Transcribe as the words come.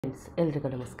Friends ಎಲ್ರಿಗೂ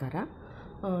ನಮಸ್ಕಾರ.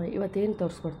 ಇವತ್ತೇನು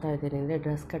ತೋರಿಸ್ಕೊಡ್ತಾ ಇದ್ದೀನಿ ಅಂದರೆ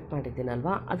ಡ್ರೆಸ್ ಕಟ್ ಮಾಡಿದ್ದೀನಲ್ವ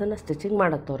ಅದನ್ನು ಸ್ಟಿಚಿಂಗ್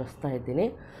ಮಾಡೋದು ತೋರಿಸ್ತಾ ಇದ್ದೀನಿ.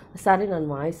 ಸಾರಿ, ನನ್ನ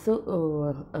ವಾಯ್ಸು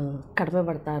ಕಡಿಮೆ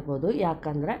ಬರ್ತಾ ಇರ್ಬೋದು,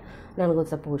 ಯಾಕಂದರೆ ನನಗೊಂದು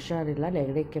ಸ್ವಲ್ಪ ಹುಷಾರಿಲ್ಲ,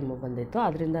 ನೆಗಡಿ ಕೆಮ್ಮು ಬಂದಿತ್ತು,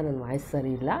 ಅದರಿಂದ ನನ್ನ ವಾಯ್ಸ್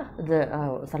ಸರಿ ಇಲ್ಲ. ಅದು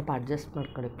ಸ್ವಲ್ಪ ಅಡ್ಜಸ್ಟ್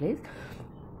ಮಾಡ್ಕೊಳ್ಳಿ ಪ್ಲೀಸ್.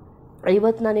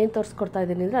 ಇವತ್ತು ನಾನೇನು ತೋರಿಸ್ಕೊಡ್ತಾ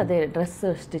ಇದ್ದೀನಿ ಅಂದರೆ ಅದೇ ಡ್ರೆಸ್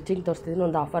ಸ್ಟಿಚಿಂಗ್ ತೋರಿಸ್ತಿದ್ದೀನಿ.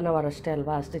 ಒಂದು ಹಾಫ್ ಆನ್ ಅವರ್ ಅಷ್ಟೇ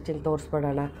ಅಲ್ವಾ, ಸ್ಟಿಚಿಂಗ್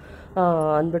ತೋರಿಸ್ಬಿಡೋಣ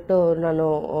ಅಂದ್ಬಿಟ್ಟು ನಾನು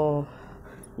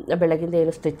ಬೆಳಗಿಂದ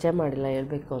ಏನು ಸ್ಟಿಚ್ಚೇ ಮಾಡಿಲ್ಲ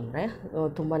ಹೇಳಬೇಕು ಅಂದರೆ,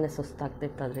 ತುಂಬಾ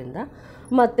ಸುಸ್ತಾಗ್ತಿತ್ತು ಅದರಿಂದ.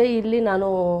 ಮತ್ತು ಇಲ್ಲಿ ನಾನು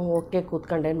ಓಕೆ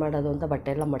ಕೂತ್ಕೊಂಡು ಏನು ಮಾಡೋದು ಅಂತ ಬಟ್ಟೆ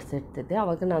ಎಲ್ಲ ಮಡಿಸಿರ್ತಿದ್ದೆ.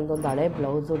 ಆವಾಗ ನಂದೊಂದು ಹಳೆ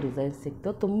ಬ್ಲೌಸು ಡಿಸೈನ್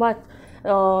ಸಿಕ್ತು. ತುಂಬ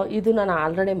ಇದು ನಾನು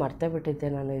ಆಲ್ರೆಡಿ ಮರ್ತೇ ಬಿಟ್ಟಿದ್ದೆ.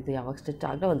 ನಾನು ಇದು ಯಾವಾಗ ಸ್ಟಿಚ್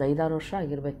ಆಗಲಿ ಒಂದು 5-6 ವರ್ಷ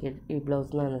ಆಗಿರಬೇಕು ಈ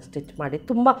ಬ್ಲೌಸ್ನ ನಾನು ಸ್ಟಿಚ್ ಮಾಡಿ.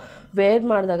 ತುಂಬ ವೇರ್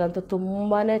ಮಾಡಿದಾಗಂತೂ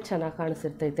ತುಂಬಾ ಚೆನ್ನಾಗಿ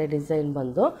ಕಾಣಿಸಿರ್ತೈತೆ ಡಿಸೈನ್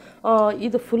ಬಂದು.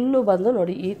 ಇದು ಫುಲ್ಲು ಬಂದು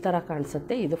ನೋಡಿ ಈ ಥರ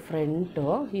ಕಾಣಿಸುತ್ತೆ. ಇದು ಫ್ರಂಟು,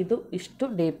 ಇದು ಇಷ್ಟು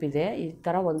ಡೀಪ್ ಇದೆ. ಈ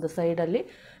ಥರ ಒಂದು ಸೈಡಲ್ಲಿ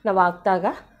ನಾವು ಹಾಕ್ದಾಗ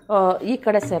ಈ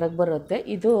ಕಡೆ ಸೆರಗು ಬರುತ್ತೆ.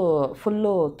 ಇದು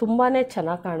ಫುಲ್ಲು ತುಂಬಾ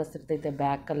ಚೆನ್ನಾಗಿ ಕಾಣಿಸ್ತಿರ್ತೈತೆ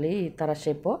ಬ್ಯಾಕಲ್ಲಿ ಈ ಥರ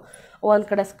ಶೇಪು. ಒಂದು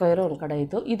ಕಡೆ ಸ್ಕ್ವೇರು, ಒಂದು ಕಡೆ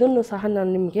ಇದನ್ನು ಸಹ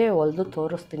ನಾನು ನಿಮಗೆ ಹೊಲಿದು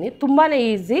ತೋರಿಸ್ತೀನಿ. ತುಂಬಾ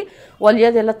ಈಸಿ,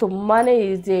 ಹೊಲಿಯೋದೆಲ್ಲ ತುಂಬಾ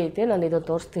ಈಸಿ ಐತೆ. ನಾನು ಇದನ್ನು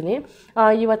ತೋರಿಸ್ತೀನಿ.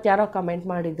 ಇವತ್ತು ಯಾರೋ ಕಮೆಂಟ್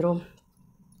ಮಾಡಿದರು,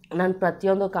 ನಾನು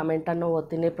ಪ್ರತಿಯೊಂದು ಕಮೆಂಟನ್ನು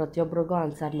ಓದ್ತೀನಿ, ಪ್ರತಿಯೊಬ್ಬರಿಗೂ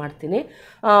ಆನ್ಸರ್ ಮಾಡ್ತೀನಿ.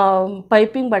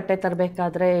 ಪೈಪಿಂಗ್ ಬಟ್ಟೆ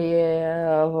ತರಬೇಕಾದ್ರೆ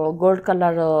ಗೋಲ್ಡ್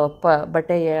ಕಲರ್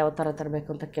ಬಟ್ಟೆ ಯಾವ ಥರ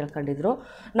ತರಬೇಕು ಅಂತ ಕೇಳ್ಕೊಂಡಿದ್ರು.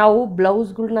 ನಾವು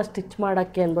ಬ್ಲೌಸ್ಗಳ್ನ ಸ್ಟಿಚ್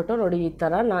ಮಾಡೋಕ್ಕೆ ಅಂದ್ಬಿಟ್ಟು ನೋಡಿ ಈ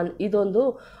ಥರ ನಾನು ಇದೊಂದು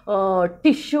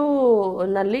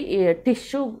ಟಿಶ್ಯೂನಲ್ಲಿ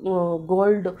ಟಿಶ್ಯೂ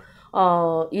ಗೋಲ್ಡ್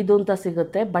ಇದು ಅಂತ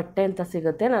ಸಿಗುತ್ತೆ, ಬಟ್ಟೆ ಅಂತ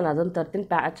ಸಿಗುತ್ತೆ. ನಾನು ಅದನ್ನು ತರ್ತೀನಿ.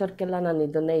 ಪ್ಯಾಚ್ ವರ್ಕೆಲ್ಲ ನಾನು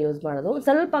ಇದನ್ನೇ ಯೂಸ್ ಮಾಡೋದು.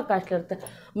 ಸ್ವಲ್ಪ ಕಾಸ್ಟ್ಲಿ ಇರುತ್ತೆ.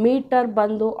 ಮೀಟರ್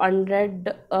ಬಂದು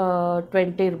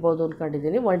 120 ಇರ್ಬೋದು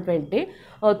ಅಂದ್ಕೊಂಡಿದ್ದೀನಿ, 120.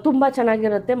 ತುಂಬ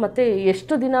ಚೆನ್ನಾಗಿರುತ್ತೆ. ಮತ್ತು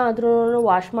ಎಷ್ಟು ದಿನ ಆದ್ರೂ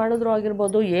ವಾಶ್ ಮಾಡಿದ್ರೂ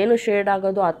ಆಗಿರ್ಬೋದು, ಏನು ಶೇಡ್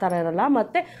ಆಗೋದು ಆ ಥರ ಇರೋಲ್ಲ.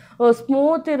 ಮತ್ತು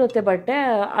ಸ್ಮೂತ್ ಇರುತ್ತೆ ಬಟ್ಟೆ,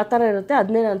 ಆ ಥರ ಇರುತ್ತೆ.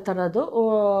 ಅದನ್ನೇ ನಾನು ತರೋದು.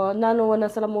 ನಾನು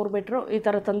ಒಂದೊಂದ್ಸಲ 3 ಮೀಟ್ರು ಈ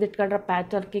ಥರ ತಂದಿಟ್ಕೊಂಡ್ರೆ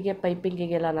ಪ್ಯಾಚ್ ವರ್ಕಿಗೆ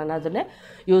ಪೈಪಿಂಗಿಗೆಲ್ಲ ನಾನು ಅದನ್ನೇ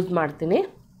ಯೂಸ್ ಮಾಡ್ತೀನಿ.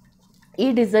 ಈ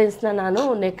ಡಿಸೈನ್ಸ್ನ ನಾನು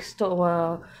ನೆಕ್ಸ್ಟ್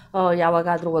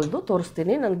ಯಾವಾಗಾದರೂ ಹೊಲಿದು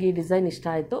ತೋರಿಸ್ತೀನಿ. ನನಗೆ ಈ ಡಿಸೈನ್ ಇಷ್ಟ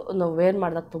ಆಯಿತು. ನಾವು ವೇರ್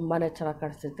ಮಾಡಿದಾಗ ತುಂಬಾ ಚೆನ್ನಾಗಿ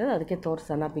ಕಾಣಿಸುತ್ತೆ, ಅದಕ್ಕೆ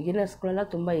ತೋರಿಸೋಣ. ಬಿಗಿನರ್ಸ್ಗಳೆಲ್ಲ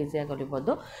ತುಂಬ ಈಸಿಯಾಗಿ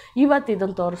ಹೊಲಿಬೋದು. ಇವತ್ತು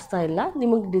ಇದನ್ನು ತೋರಿಸ್ತಾ ಇಲ್ಲ,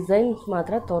 ನಿಮಗೆ ಡಿಸೈನ್ಸ್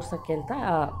ಮಾತ್ರ ತೋರ್ಸೋಕ್ಕೆ ಅಂತ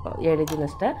ಹೇಳಿದ್ದೀನಿ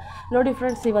ಅಷ್ಟೇ. ನೋಡಿ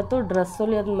ಫ್ರೆಂಡ್ಸ್, ಇವತ್ತು ಡ್ರೆಸ್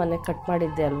ಹೊಲಿಯೋದು ಮನೆ ಕಟ್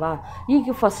ಮಾಡಿದ್ದೆ ಅಲ್ವಾ.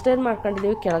 ಈಗ ಫಸ್ಟ್ ಏನು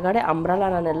ಮಾಡ್ಕೊಂಡಿದ್ದೀವಿ, ಕೆಳಗಡೆ ಅಂಬ್ರೆಲಾ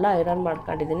ನಾನೆಲ್ಲ ಐರನ್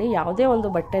ಮಾಡ್ಕೊಂಡಿದ್ದೀನಿ. ಯಾವುದೇ ಒಂದು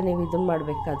ಬಟ್ಟೆ ನೀವು ಇದನ್ನು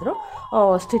ಮಾಡಬೇಕಾದ್ರೂ,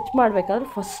 ಸ್ಟಿಚ್ ಮಾಡಬೇಕಾದ್ರೂ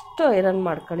ಫಸ್ಟ್ ಐರನ್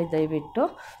ಮಾಡ್ಕೊಳ್ಳಿ ದಯವಿಟ್ಟು.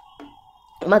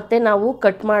 ಮತ್ತು ನಾವು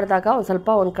ಕಟ್ ಮಾಡಿದಾಗ ಒಂದು ಸ್ವಲ್ಪ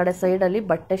ಒಂದು ಕಡೆ ಸೈಡಲ್ಲಿ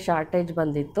ಬಟ್ಟೆ ಶಾರ್ಟೇಜ್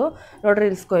ಬಂದಿತ್ತು ನೋಡ್ರಿ,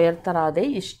 ಇಲ್ಲಿ ಸ್ಕ್ವೇರ್ ಥರ ಅದೇ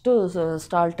ಇಷ್ಟು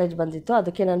ಶಾರ್ಟೇಜ್ ಬಂದಿತ್ತು.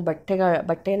 ಅದಕ್ಕೆ ನಾನು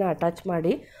ಬಟ್ಟೆನ ಅಟ್ಯಾಚ್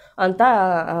ಮಾಡಿ ಅಂತ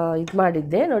ಇದು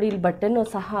ಮಾಡಿದ್ದೆ. ನೋಡಿ, ಇಲ್ಲಿ ಬಟ್ಟೆನೂ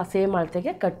ಸಹ ಸೇಮ್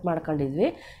ಅಳತೆಗೆ ಕಟ್ ಮಾಡ್ಕೊಂಡಿದ್ವಿ.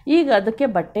 ಈಗ ಅದಕ್ಕೆ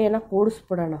ಬಟ್ಟೆಯನ್ನು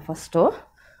ಕೂಡಿಸ್ಬಿಡೋಣ ಫಸ್ಟು.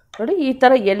 ನೋಡಿ ಈ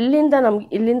ಥರ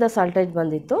ಇಲ್ಲಿಂದ ಸಾಲ್ಟೇಜ್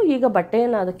ಬಂದಿತ್ತು. ಈಗ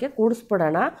ಬಟ್ಟೆಯನ್ನು ಅದಕ್ಕೆ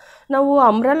ಕೂಡಿಸ್ಬಿಡೋಣ. ನಾವು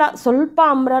ಅಂಬ್ರೆಲಾ, ಸ್ವಲ್ಪ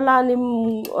ಅಂಬ್ರೆಲಾ ನಿಮ್ಮ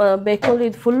ಬೇಕು,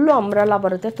 ಇದು ಫುಲ್ಲು ಅಂಬ್ರೆಲಾ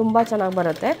ಬರುತ್ತೆ, ತುಂಬ ಚೆನ್ನಾಗಿ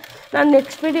ಬರುತ್ತೆ. ನಾನು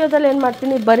ನೆಕ್ಸ್ಟ್ ವಿಡಿಯೋದಲ್ಲಿ ಏನು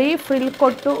ಮಾಡ್ತೀನಿ, ಬರೀ ಫ್ರಿಲ್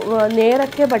ಕೊಟ್ಟು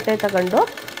ನೇರಕ್ಕೆ ಬಟ್ಟೆ ತಗೊಂಡು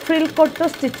ಫ್ರಿಲ್ ಕೊಟ್ಟು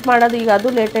ಸ್ಟಿಚ್ ಮಾಡೋದು. ಈಗ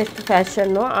ಅದು ಲೇಟೆಸ್ಟ್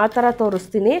ಫ್ಯಾಷನ್ನು, ಆ ಥರ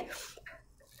ತೋರಿಸ್ತೀನಿ.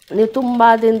 ನೀವು ತುಂಬ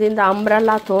ದಿನದಿಂದ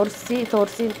ಅಂಬ್ರೆಲಾ ತೋರಿಸಿ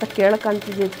ಅಂತ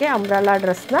ಕೇಳ್ಕೊಂತಿದ್ದಕ್ಕೆ ಅಂಬ್ರೆಲಾ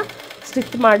ಡ್ರೆಸ್ನ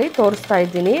ಸ್ಟಿಚ್ ಮಾಡಿ ತೋರಿಸ್ತಾ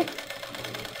ಇದ್ದೀನಿ.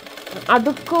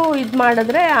 ಅದಕ್ಕೂ ಇದು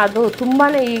ಮಾಡಿದ್ರೆ ಅದು ತುಂಬಾ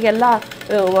ಈಗೆಲ್ಲ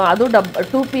ಅದು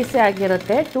 2 ಪೀಸೇ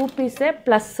ಆಗಿರುತ್ತೆ. 2 ಪೀಸೇ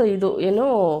ಪ್ಲಸ್ ಇದು ಏನು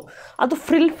ಅದು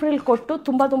ಫ್ರಿಲ್ ಕೊಟ್ಟು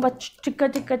ತುಂಬ ಚಿಕ್ಕ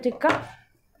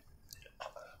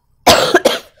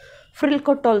ಫ್ರಿಲ್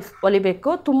ಕೊಟ್ಟು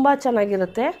ಹೊಲಿಬೇಕು. ತುಂಬ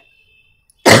ಚೆನ್ನಾಗಿರುತ್ತೆ.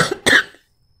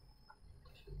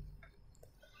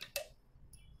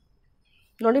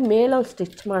 ನೋಡಿ, ಮೇಲೊಂದು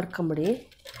ಸ್ಟಿಚ್ ಮಾಡ್ಕೊಂಬಿಡಿ,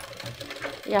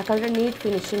 ಯಾಕಂದರೆ ನೀಟ್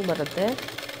ಫಿನಿಶಿಂಗ್ ಬರುತ್ತೆ.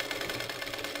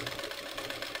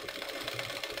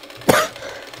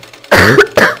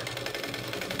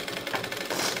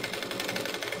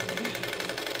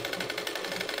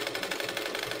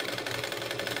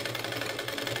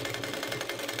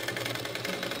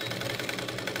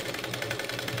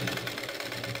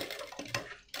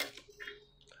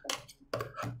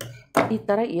 ಈ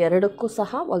ಥರ ಎರಡಕ್ಕೂ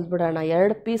ಸಹ ಹೊಲ್ಬಿಡೋಣ.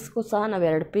 2 ಪೀಸ್ಗೂ ಸಹ ನಾವು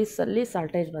 2 ಪೀಸಲ್ಲಿ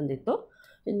ಸಾಲ್ಟೇಜ್ ಬಂದಿತ್ತು,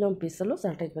 ಇನ್ನೊಂದು ಪೀಸಲ್ಲೂ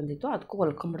ಸಾಲ್ಟೇಜ್ ಬಂದಿತ್ತು, ಅದಕ್ಕೂ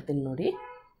ಹೊಲ್ಕೊಂಬಿಡ್ತೀನಿ.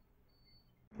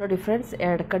 ನೋಡಿ ಫ್ರೆಂಡ್ಸ್,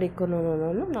 2 ಕಡೆಗೂ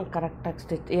ನಾನು ಕರೆಕ್ಟಾಗಿ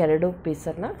ಸ್ಟಿಚ್ 2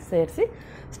 ಪೀಸನ್ನು ಸೇರಿಸಿ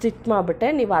ಸ್ಟಿಚ್ ಮಾಡಿಬಿಟ್ಟೆ.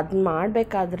 ನೀವು ಅದನ್ನ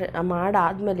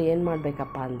ಮಾಡಾದ್ಮೇಲೆ ಏನು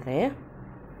ಮಾಡಬೇಕಪ್ಪ ಅಂದರೆ,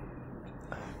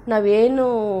 ನಾವೇನು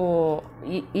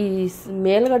ಈ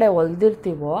ಮೇಲ್ಗಡೆ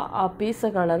ಹೊಲ್ದಿರ್ತೀವೋ ಆ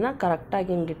ಪೀಸ್ಗಳನ್ನು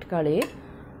ಕರೆಕ್ಟಾಗಿ ಹಿಂಗೆ ಇಟ್ಕೊಳ್ಳಿ.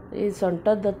 ಈ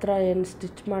ಸೊಂಟದ ಹತ್ರ ಏನು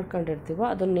ಸ್ಟಿಚ್ ಮಾಡ್ಕೊಂಡಿರ್ತೀವೋ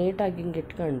ಅದನ್ನು ನೀಟಾಗಿ ಹಿಂಗೆ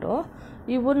ಇಟ್ಕೊಂಡು,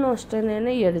 ಇವನ್ನು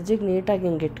ಅಷ್ಟೇನೆ ಎಡ್ಜಿಗೆ ನೀಟಾಗಿ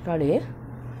ಹಿಂಗೆ ಇಟ್ಕೊಳ್ಳಿ.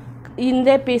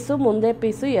 ಹಿಂದೆ ಪೀಸು ಮುಂದೆ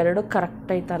ಪೀಸು 2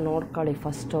 ಕರೆಕ್ಟ್ ಆಯ್ತಾ ನೋಡ್ಕೊಳ್ಳಿ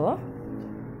ಫಸ್ಟು.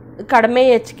 ಕಡಿಮೆ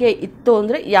ಹೆಚ್ಚಿಗೆ ಇತ್ತು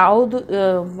ಅಂದರೆ ಯಾವುದು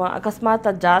ಅಕಸ್ಮಾತ್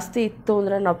ಅದು ಜಾಸ್ತಿ ಇತ್ತು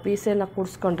ಅಂದರೆ ನಾವು ಪೀಸನ್ನು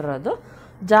ಕೂಡಿಸ್ಕೊಂಡಿರೋದು,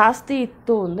 ಜಾಸ್ತಿ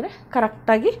ಇತ್ತು ಅಂದರೆ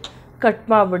ಕರೆಕ್ಟಾಗಿ ಕಟ್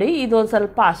ಮಾಡಿಬಿಡಿ. ಇದೊಂದು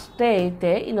ಸ್ವಲ್ಪ ಅಷ್ಟೇ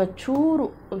ಐತೆ, ಇನ್ನು ಚೂರು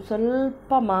ಒಂದು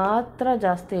ಸ್ವಲ್ಪ ಮಾತ್ರ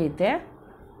ಜಾಸ್ತಿ ಐತೆ.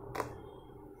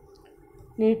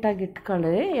 ನೀಟಾಗಿ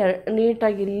ಇಟ್ಕೊಂಡ್ರಿ,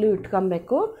 ನೀಟಾಗಿ ಇಲ್ಲೂ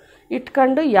ಇಟ್ಕೊಬೇಕು.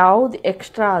 ಇಟ್ಕೊಂಡು ಯಾವುದು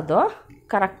ಎಕ್ಸ್ಟ್ರಾ ಅದೋ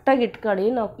ಕರೆಕ್ಟಾಗಿ ಇಟ್ಕೊಳ್ಳಿ.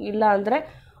 ನಾವು ಇಲ್ಲ ಅಂದರೆ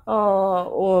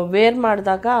ವೇರ್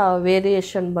ಮಾಡಿದಾಗ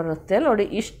ವೇರಿಯೇಷನ್ ಬರುತ್ತೆ. ನೋಡಿ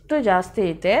ಇಷ್ಟು ಜಾಸ್ತಿ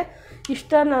ಐತೆ.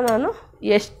 ಇಷ್ಟನ್ನು ನಾನು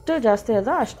ಎಷ್ಟು ಜಾಸ್ತಿ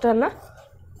ಅದೋ ಅಷ್ಟನ್ನು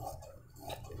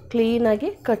ಕ್ಲೀನಾಗಿ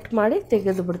ಕಟ್ ಮಾಡಿ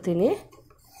ತೆಗೆದು ಬಿಡ್ತೀನಿ,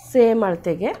 ಸೇಮ್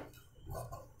ಅಳತೆಗೆ.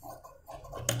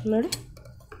 ನೋಡಿ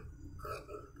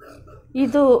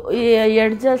ಇದು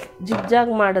ಎಡ್ಜಸ್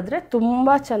ಜಿಗ್ಜಾಗ್ ಮಾಡಿದ್ರೆ ತುಂಬ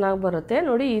ಚೆನ್ನಾಗಿ ಬರುತ್ತೆ.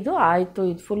 ನೋಡಿ ಇದು ಆಯಿತು,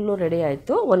 ಇದು ಫುಲ್ಲು ರೆಡಿ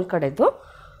ಆಯಿತು ಒಂದು ಕಡೆದು.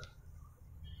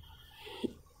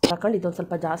 ತಗೊಂಡು ಇದೊಂದು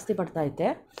ಸ್ವಲ್ಪ ಜಾಸ್ತಿ ಬರ್ತಾಯಿದೆ,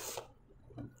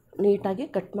 ನೀಟಾಗಿ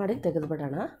ಕಟ್ ಮಾಡಿ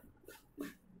ತೆಗೆದುಬಿಡೋಣ.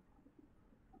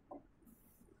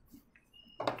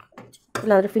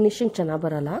 ಇಲ್ಲಾಂದರೆ ಫಿನಿಶಿಂಗ್ ಚೆನ್ನಾಗಿ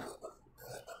ಬರೋಲ್ಲ.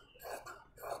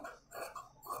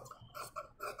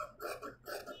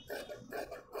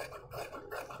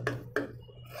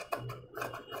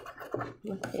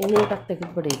 ನೀಟಾಗಿ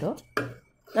ತೆಗೆದುಬಿಡಿ. ಇದು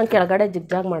ನಾನು ಕೆಳಗಡೆ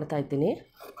ಜಿಗ್ಜಾಗ್ ಮಾಡ್ತಾಯಿದ್ದೀನಿ.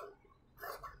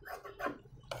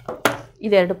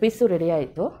 ಇದೆರಡು ಪೀಸು ರೆಡಿ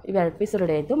ಆಯಿತು, ಇವೆರಡು ಪೀಸು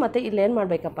ರೆಡಿ ಆಯಿತು. ಮತ್ತು ಇಲ್ಲೇನು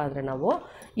ಮಾಡಬೇಕಪ್ಪ ಅಂದರೆ ನಾವು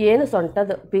ಏನು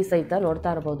ಸೊಂಟದ ಪೀಸ್ ಐತಾ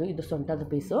ನೋಡ್ತಾ ಇರ್ಬೋದು, ಇದು ಸೊಂಟದ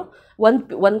ಪೀಸು.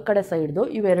 ಒಂದು ಕಡೆ ಸೈಡ್ದು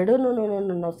ಇವೆರಡೂ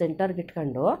ನಾವು ಸೆಂಟರ್ಗೆ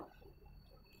ಇಟ್ಕೊಂಡು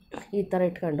ಈ ಥರ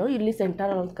ಇಟ್ಕೊಂಡು ಇಲ್ಲಿ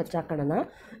ಸೆಂಟರಲ್ಲಿ ಒಂದು ಕಚ್ಚಿ ಹಾಕೋಣ.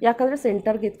 ಯಾಕಂದರೆ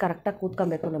ಸೆಂಟರ್ಗೆ ಇದು ಕರೆಕ್ಟಾಗಿ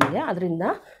ಕೂತ್ಕೊಬೇಕು ನಮಗೆ. ಅದರಿಂದ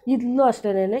ಇಲ್ಲೂ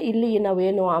ಅಷ್ಟೇ, ಇಲ್ಲಿ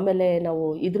ನಾವೇನು ಆಮೇಲೆ ನಾವು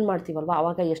ಇದನ್ನು ಮಾಡ್ತೀವಲ್ವ,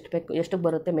 ಆವಾಗ ಎಷ್ಟು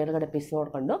ಬರುತ್ತೆ ಮೇಲ್ಗಡೆ ಪೀಸ್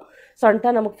ನೋಡ್ಕೊಂಡು. ಸೊಂಟ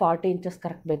ನಮಗೆ 40 ಇಂಚಸ್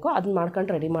ಕರೆಕ್ಟ್ ಬೇಕು, ಅದನ್ನ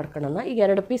ಮಾಡ್ಕೊಂಡು ರೆಡಿ ಮಾಡ್ಕೊಳ್ಳೋಣ. ಈಗ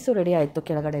 2 ಪೀಸು ರೆಡಿ ಆಯಿತು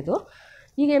ಕೆಳಗಡೆದು.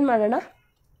 ಈಗೇನು ಮಾಡೋಣ,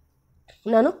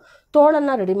 ನಾನು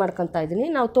ತೋಳನ್ನು ರೆಡಿ ಮಾಡ್ಕೊತಾ ಇದ್ದೀನಿ.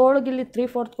 ನಾವು ತೋಳಿಗಿಲ್ಲಿ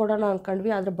 3/4 ಕೊಡೋಣ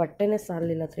ಅಂದ್ಕೊಂಡ್ವಿ, ಆದರೆ ಬಟ್ಟೆನೇ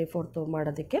ಸಾಲಿಲ್ಲ 3/4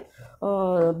 ಮಾಡೋದಕ್ಕೆ.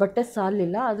 ಬಟ್ಟೆ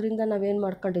ಸಾಲಿಲ್ಲ, ಅದರಿಂದ ನಾವೇನು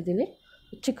ಮಾಡ್ಕೊಂಡಿದ್ದೀನಿ,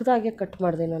 ಚಿಕ್ಕದಾಗೆ ಕಟ್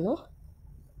ಮಾಡಿದೆ ನಾನು.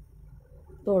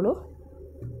 ತೋಳು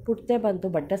ಪುಟ್ಟೆ ಬಂತು,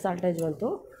 ಬಟ್ಟೆ ಸಾಲ್ಟೇಜ್ ಬಂತು,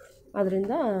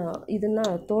 ಅದರಿಂದ ಇದನ್ನು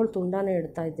ತೋಳು ತುಂಡಾನೇ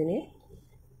ಇಡ್ತಾ ಇದ್ದೀನಿ.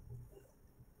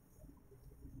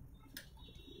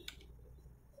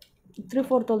 ತ್ರೀ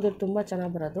ಫೋರ್ತ್ ಹೊಲ್ದ್ರೆ ತುಂಬ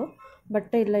ಚೆನ್ನಾಗಿ ಬರೋದು,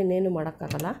 ಬಟ್ಟೆ ಇಲ್ಲ ಇನ್ನೇನು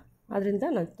ಮಾಡೋಕ್ಕಾಗಲ್ಲ. ಅದರಿಂದ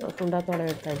ನಾನು ತೋಳೆ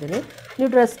ಇಡ್ತಾಯಿದ್ದೀನಿ. ನೀವು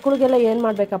ಡ್ರೆಸ್ಗಳಿಗೆಲ್ಲ ಏನು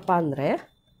ಮಾಡಬೇಕಪ್ಪ ಅಂದರೆ,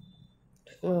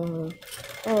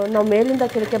 ನಾವು ಮೇಲಿಂದ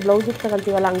ಕೆಳಕ್ಕೆ ಬ್ಲೌಸಿಗೆ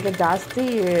ತಗೊತೀವಲ್ಲ, ಹಂಗೆ ಜಾಸ್ತಿ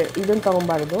ಇದನ್ನು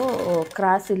ತೊಗೊಬಾರ್ದು,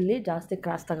 ಕ್ರಾಸ್ ಇಲ್ಲಿ ಜಾಸ್ತಿ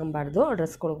ಕ್ರಾಸ್ ತಗೊಬಾರ್ದು.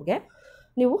 ಡ್ರೆಸ್ಗಳಿಗೆ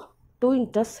ನೀವು 2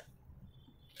 ಇಂಚಸ್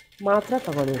ಮಾತ್ರ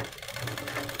ತಗೊಳ್ಳಿ.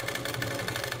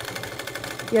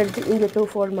 ಹಿಂಗೆ 2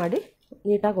 ಫೋಲ್ಡ್ ಮಾಡಿ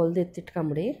ನೀಟಾಗಿ ಹೊಲ್ದು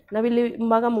ಎತ್ತಿಟ್ಕೊಂಬಿಡಿ. ನಾವಿಲ್ಲಿ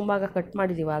ಮುಂಭಾಗ ಕಟ್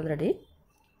ಮಾಡಿದ್ದೀವಿ ಆಲ್ರೆಡಿ.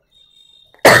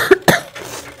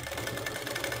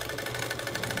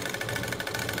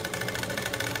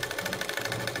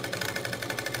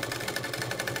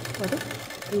 ನೋಡಿ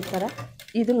ಈ ಥರ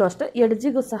ಇದನ್ನು ಅಷ್ಟೇ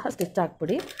ಎಡ್ಜಿಗೂ ಸಹ ಸ್ಟಿಚ್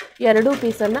ಹಾಕ್ಬಿಡಿ. 2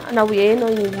 ಪೀಸನ್ನು ನಾವು ಏನು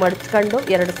ಹಿಂಗೆ ಮಡ್ಚ್ಕೊಂಡು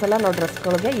 2 ಸಲ ನಾವು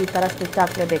ಡ್ರೆಸ್ಗಳಿಗೆ ಈ ಥರ ಸ್ಟಿಚ್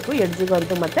ಹಾಕಲೇಬೇಕು.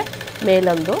 ಎಡ್ಜಿಗೊಂದು ಮತ್ತು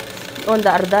ಮೇಲೊಂದು ಒಂದು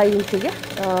ಅರ್ಧ ಇಂಚಿಗೆ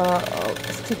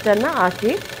ಸ್ಟಿಚ್ಚನ್ನು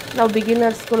ಹಾಕಿ, ನಾವು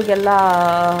ಬಿಗಿನರ್ಸ್ಗಳಿಗೆಲ್ಲ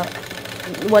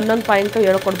ಒಂದೊಂದು ಪಾಯಿಂಟು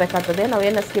ಹೇಳ್ಕೊಡ್ಬೇಕಾಗ್ತದೆ.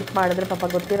 ನಾವೇನೋ ಸ್ಕಿಪ್ ಮಾಡಿದ್ರೆ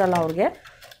ಪಾಪ ಗೊತ್ತಿರಲ್ಲ ಅವ್ರಿಗೆ,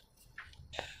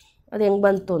 ಅದು ಹೆಂಗೆ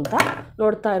ಬಂತು ಅಂತ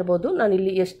ನೋಡ್ತಾ ಇರ್ಬೋದು.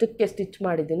 ನಾನಿಲ್ಲಿ ಎಷ್ಟಕ್ಕೆ ಸ್ಟಿಚ್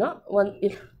ಮಾಡಿದ್ದೀನೋ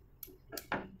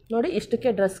ನೋಡಿ, ಇಷ್ಟಕ್ಕೆ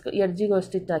ಡ್ರೆಸ್ ಎಡ್ಜಿಗೂ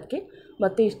ಸ್ಟಿಚ್ ಹಾಕಿ,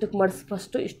 ಮತ್ತು ಇಷ್ಟಕ್ಕೆ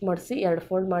ಫಸ್ಟು ಇಷ್ಟು ಮಡಿಸಿ 2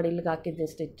 ಫೋಲ್ಡ್ ಮಾಡಿ ಇಲ್ಲಿಗೆ ಹಾಕಿದ್ದೀನಿ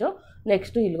ಸ್ಟಿಚ್ಚು.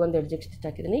 ನೆಕ್ಸ್ಟು ಇಲ್ಲಿಗೊಂದು ಎಡ್ಜಿಗೆ ಸ್ಟಿಚ್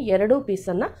ಹಾಕಿದ್ದೀನಿ. 2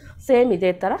 ಪೀಸನ್ನು ಸೇಮ್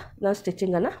ಇದೇ ಥರ ನಾನು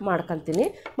ಸ್ಟಿಚಿಂಗನ್ನು ಮಾಡ್ಕೊತೀನಿ.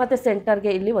 ಮತ್ತು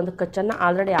ಸೆಂಟರ್ಗೆ ಇಲ್ಲಿ ಒಂದು ಕಚ್ಚನ್ನು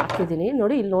ಆಲ್ರೆಡಿ ಹಾಕಿದ್ದೀನಿ.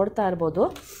 ನೋಡಿ ಇಲ್ಲಿ ನೋಡ್ತಾ ಇರ್ಬೋದು,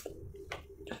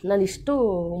 ನಾನು ಇಷ್ಟು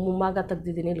ಮುಂಭಾಗ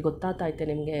ತೆಗ್ದಿದ್ದೀನಿ. ಇಲ್ಲಿ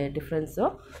ಗೊತ್ತಾಗ್ತೈತೆ ನಿಮಗೆ ಡಿಫ್ರೆನ್ಸು.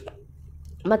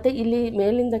 ಮತ್ತು ಇಲ್ಲಿ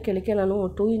ಮೇಲಿಂದ ಕೆಳಕ್ಕೆ ನಾನು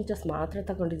 2 ಇಂಚಸ್ ಮಾತ್ರ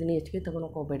ತಗೊಂಡಿದ್ದೀನಿ, ಹೆಚ್ಚಿಗೆ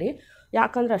ತೊಗೊಳಕ್ಕೆ ಹೋಗಬೇಡಿ.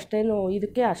 ಯಾಕಂದರೆ ಅಷ್ಟೇನು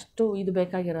ಇದಕ್ಕೆ ಅಷ್ಟು ಇದು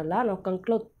ಬೇಕಾಗಿರಲ್ಲ. ನಾವು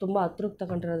ಕಂಕ್ಳು ತುಂಬ ಹತ್ರಕ್ಕೆ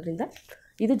ತಗೊಂಡಿರೋದ್ರಿಂದ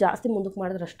ಇದು ಜಾಸ್ತಿ ಮುಂದಕ್ಕೆ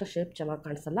ಮಾಡಿದ್ರೆ ಅಷ್ಟು ಶೇಪ್ ಚೆನ್ನಾಗಿ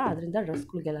ಕಾಣಿಸಲ್ಲ. ಅದರಿಂದ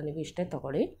ಡ್ರೆಸ್ಗಳಿಗೆಲ್ಲ ನೀವು ಇಷ್ಟೇ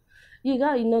ತೊಗೊಳ್ಳಿ. ಈಗ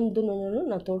ಇನ್ನೊಂದು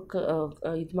ನಾನು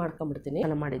ಇದು ಮಾಡ್ಕೊಂಬಿಡ್ತೀನಿ,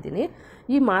 ನಾನು ಮಾಡಿದ್ದೀನಿ.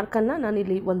 ಈ ಮಾರ್ಕನ್ನು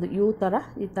ನಾನಿಲ್ಲಿ ಒಂದು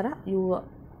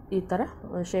ಈ ಥರ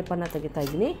ಶೇಪನ್ನು ತೆಗಿತಾ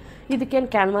ಇದ್ದೀನಿ.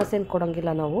 ಇದಕ್ಕೇನು ಕ್ಯಾನ್ವಾಸ್ ಏನು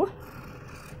ಕೊಡೋಂಗಿಲ್ಲ ನಾವು.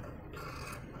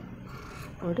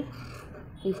 ನೋಡಿ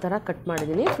ಈ ಥರ ಕಟ್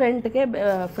ಮಾಡಿದ್ದೀನಿ.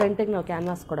 ಫ್ರಂಟಿಗೆ ನಾವು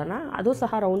ಕ್ಯಾನ್ವಾಸ್ ಕೊಡೋಣ, ಅದು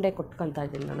ಸಹ ರೌಂಡೇ ಕೊಟ್ಕೊತಾ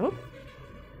ಇದ್ದೀನಿ ನಾನು.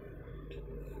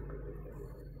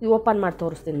 ಓಪನ್ ಮಾಡಿ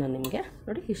ತೋರಿಸ್ತೀನಿ ನಾನು ನಿಮಗೆ.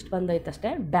 ನೋಡಿ ಇಷ್ಟು ಬಂದೈತಷ್ಟೇ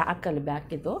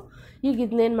ಬ್ಯಾಕಿದ್ದು. ಈಗ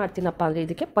ಇದನ್ನೇನು ಮಾಡ್ತೀನಪ್ಪ ಅಂದರೆ,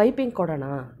 ಇದಕ್ಕೆ ಪೈಪಿಂಗ್ ಕೊಡೋಣ.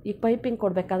 ಈಗ ಪೈಪಿಂಗ್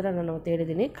ಕೊಡಬೇಕಾದ್ರೆ ನಾನು ಅವತ್ತು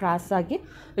ಹೇಳಿದ್ದೀನಿ, ಕ್ರಾಸಾಗಿ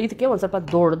ಇದಕ್ಕೆ ಒಂದು ಸ್ವಲ್ಪ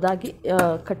ದೊಡ್ಡದಾಗಿ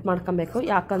ಕಟ್ ಮಾಡ್ಕೊಬೇಕು.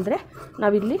 ಯಾಕಂದರೆ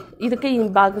ನಾವಿಲ್ಲಿ ಇದಕ್ಕೆ ಈ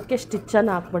ಭಾಗಕ್ಕೆ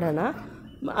ಸ್ಟಿಚ್ಚನ್ನು ಹಾಕ್ಬಿಡೋಣ.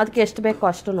 ಅದಕ್ಕೆ ಎಷ್ಟು ಬೇಕೋ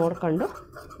ಅಷ್ಟು ನೋಡ್ಕೊಂಡು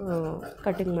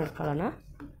ಕಟಿಂಗ್ ಮಾಡ್ಕೊಳ್ಳೋಣ.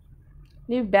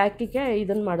 ನೀವು ಬ್ಯಾಕಿಗೆ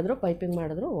ಇದನ್ನು ಮಾಡಿದ್ರು ಪೈಪಿಂಗ್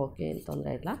ಮಾಡಿದ್ರು ಓಕೆ, ಏನು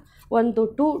ತೊಂದರೆ ಇಲ್ಲ. ಒಂದು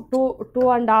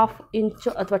 2.5 ಇಂಚು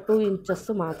ಅಥವಾ 2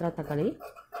 ಇಂಚಸ್ಸು ಮಾತ್ರ ತಗೊಳ್ಳಿ,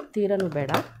 ತೀರನೂ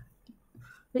ಬೇಡ.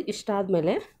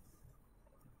 ಇಷ್ಟಾದಮೇಲೆ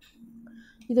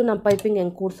ಇದು ನಮ್ಮ ಪೈಪಿಂಗ್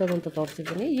ಹೆಂಗೆ ಕೂಡ್ಸೋದು ಅಂತ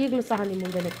ತೋರಿಸಿದ್ದೀನಿ. ಈಗಲೂ ಸಹ ನಿಮ್ಮ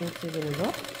ಮುಂದೆನೇ ಕೂಡ್ಸಿದ್ದೀನಿ. ಇದು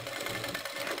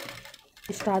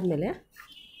ಇಷ್ಟಾದಮೇಲೆ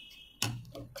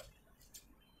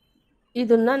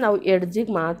ಇದನ್ನು ನಾವು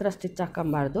ಎಡ್ಜಿಗೆ ಮಾತ್ರ ಸ್ಟಿಚ್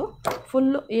ಹಾಕೊಂಬಾರ್ದು.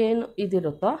 ಫುಲ್ಲು ಏನು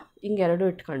ಇದಿರುತ್ತೋ ಹಿಂಗೆ ಎರಡು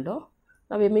ಇಟ್ಕೊಂಡು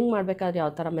ನಾವು ಎಮ್ಮಿಂಗ್ ಮಾಡಬೇಕಾದ್ರೆ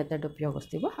ಯಾವ ಥರ ಮೆಥಡ್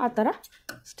ಉಪಯೋಗಿಸ್ತೀವೋ ಆ ಥರ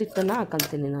ಸ್ಟಿಚ್ಚನ್ನು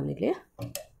ಹಾಕೊತೀನಿ ನಾನಿಲ್ಲಿ.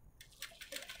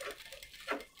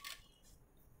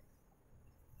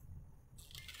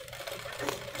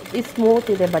 ಈ ಸ್ಮೂತ್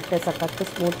ಇದೆ ಬಟ್ಟೆ, ಸಖತ್ತು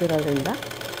ಸ್ಮೂತ್ ಇರೋದ್ರಿಂದ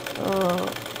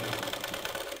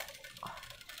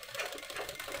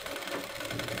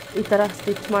ಈ ಥರ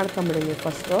ಸ್ಟಿಚ್ ಮಾಡ್ಕೊಂಬಿಡಿ ನೀವು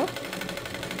ಫಸ್ಟು.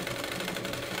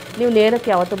 ನೀವು ನೇರಕ್ಕೆ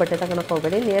ಯಾವತ್ತೂ ಬಟ್ಟೆ ತಗೊಳಕ್ಕೆ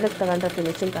ಹೋಗಬೇಡಿ. ನೇರಕ್ಕೆ ತಗೊಂಡ್ರೆ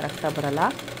ಫಿನಿಶಿಂಗ್ ಕರೆಕ್ಟಾಗಿ ಬರೋಲ್ಲ,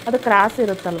 ಅದು ಕ್ರಾಸ್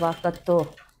ಇರುತ್ತಲ್ವ ಕತ್ತು,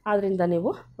 ಆದ್ದರಿಂದ ನೀವು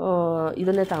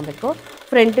ಇದನ್ನೇ ತಗೊಬೇಕು.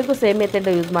 ಫ್ರಂಟಿಗೂ ಸೇಮ್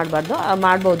ಮೆಥಡ್ ಯೂಸ್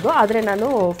ಮಾಡ್ಬೋದು, ಆದರೆ ನಾನು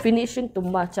ಫಿನಿಶಿಂಗ್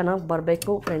ತುಂಬ ಚೆನ್ನಾಗಿ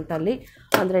ಬರಬೇಕು ಫ್ರಂಟಲ್ಲಿ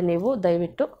ಅಂದರೆ ನೀವು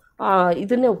ದಯವಿಟ್ಟು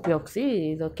ಇದನ್ನೇ ಉಪಯೋಗಿಸಿ.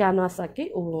 ಇದು ಕ್ಯಾನ್ವಾಸ್ ಹಾಕಿ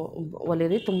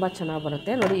ಹೊಲಿರಿ, ತುಂಬ ಚೆನ್ನಾಗಿ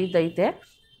ಬರುತ್ತೆ. ನೋಡಿ ಇದೈತೆ.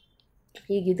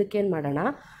 ಈಗ ಇದಕ್ಕೇನು ಮಾಡೋಣ,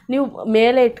 ನೀವು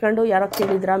ಮೇಲೆ ಇಟ್ಕೊಂಡು ಯಾರೋ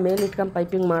ಕೇಳಿದ್ರ ಮೇಲೆ ಇಟ್ಕೊಂಡು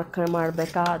ಪೈಪಿಂಗ್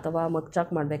ಮಾಡಬೇಕಾ ಅಥವಾ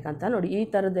ಮಗ್ಚಾಕ್ ಮಾಡಬೇಕಾ ಅಂತ. ನೋಡಿ ಈ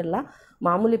ಥರದ್ದೆಲ್ಲ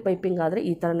ಮಾಮೂಲಿ ಪೈಪಿಂಗ್ ಆದರೆ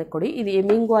ಈ ಥರನೇ ಕೊಡಿ. ಇದು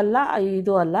ಎಮ್ಮಿಂಗೂ ಅಲ್ಲ,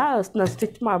 ಇದು ಅಲ್ಲ, ನಾನು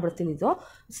ಸ್ಟಿಚ್ ಮಾಡಿಬಿಡ್ತೀನಿ. ಇದು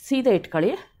ಸೀದಾ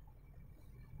ಇಟ್ಕೊಳ್ಳಿ.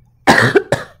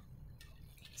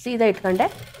 ಸೀದಾ ಇಟ್ಕೊಂಡೆ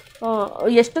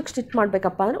ಎಷ್ಟಕ್ಕೆ ಸ್ಟಿಚ್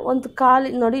ಮಾಡಬೇಕಪ್ಪ ಅಂದರೆ ಒಂದು ಕಾಲು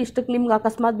ನೋಡಿ ಇಷ್ಟಕ್ಕೆ. ನಿಮ್ಗೆ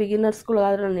ಅಕಸ್ಮಾತ್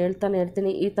ಬಿಗಿನರ್ಸ್ಗಳಾದ್ರೆ ನಾನು ಹೇಳ್ತಾನೆ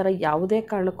ಇರ್ತೀನಿ, ಈ ಥರ ಯಾವುದೇ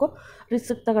ಕಾರಣಕ್ಕೂ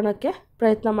ರಿಸ್ಕ್ ತಗೊಳಕ್ಕೆ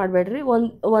ಪ್ರಯತ್ನ ಮಾಡಬೇಡ್ರಿ.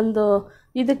 ಒಂದು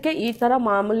ಇದಕ್ಕೆ ಈ ಥರ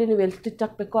ಮಾಮೂಲಿ ನೀವು ಎಲ್ಲಿ ಸ್ಟಿಚ್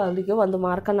ಹಾಕಬೇಕು ಅಲ್ಲಿಗೆ ಒಂದು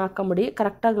ಮಾರ್ಕನ್ನು ಹಾಕೊಂಬಿಡಿ.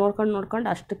 ಕರೆಕ್ಟಾಗಿ ನೋಡ್ಕೊಂಡು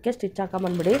ಅಷ್ಟಕ್ಕೆ ಸ್ಟಿಚ್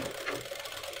ಹಾಕೊಂಬಂದ್ಬಿಡಿ.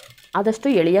 ಆದಷ್ಟು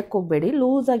ಎಳೆಯಕ್ಕೆ ಹೋಗಬೇಡಿ,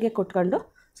 ಲೂಸಾಗೆ ಕೊಟ್ಕೊಂಡು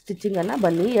ಸ್ಟಿಚಿಂಗನ್ನು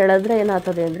ಬನ್ನಿ. ಎಳೆದ್ರೆ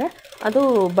ಏನಾಗ್ತದೆ ಅಂದರೆ ಅದು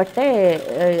ಬಟ್ಟೆ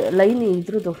ಲೈನ್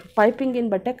ಇದ್ರದ್ದು ಪೈಪಿಂಗಿನ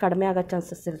ಬಟ್ಟೆ ಕಡಿಮೆ ಆಗೋ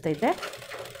ಚಾನ್ಸಸ್ ಇರ್ತೈತೆ.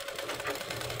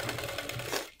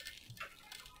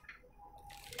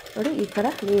 ನೋಡಿ ಈ ಥರ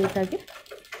ನೀಟಾಗಿ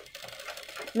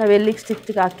ನಾವು ಎಲ್ಲಿಗೆ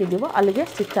ಸ್ಟಿಚ್ಗೆ ಹಾಕಿದ್ದೀವೋ ಅಲ್ಲಿಗೆ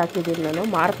ಸ್ಟಿಚ್ ಹಾಕಿದ್ದೀವಿ. ನಾನು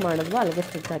ಮಾರ್ಕ್ ಮಾಡಿದ್ವೋ ಅಲ್ಲಿಗೆ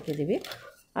ಸ್ಟಿಚ್ ಹಾಕಿದ್ದೀವಿ.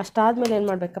 ಅಷ್ಟಾದಮೇಲೆ ಏನು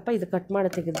ಮಾಡಬೇಕಪ್ಪ, ಇದು ಕಟ್ ಮಾಡಿ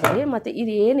ತೆಗೆದ್ಬಿಡಿ. ಮತ್ತು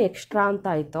ಇದು ಏನು ಎಕ್ಸ್ಟ್ರಾ ಅಂತ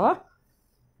ಆಯಿತೋ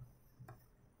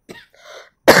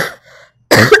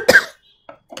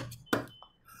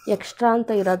ಎಕ್ಸ್ಟ್ರಾ ಅಂತ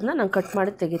ಇರೋದನ್ನ ನಾನು ಕಟ್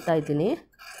ಮಾಡಿ ತೆಗಿತಾ ಇದ್ದೀನಿ.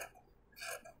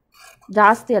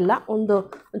 ಜಾಸ್ತಿ ಅಲ್ಲ, ಒಂದು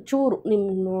ಚೂರು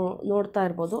ನಿಮ್ಮ ನೋಡ್ತಾ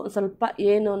ಇರ್ಬೋದು. ಸ್ವಲ್ಪ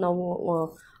ಏನು ನಾವು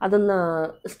ಅದನ್ನು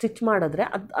ಸ್ಟಿಚ್ ಮಾಡಿದ್ರೆ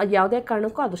ಅದು ಯಾವುದೇ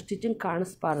ಕಾರಣಕ್ಕೂ ಅದು ಸ್ಟಿಚಿಂಗ್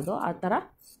ಕಾಣಿಸ್ಬಾರ್ದು. ಆ ಥರ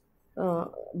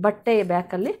ಬಟ್ಟೆ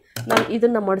ಬ್ಯಾಕಲ್ಲಿ ನಾವು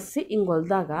ಇದನ್ನು ಮಡಿಸಿ ಹಿಂಗೆ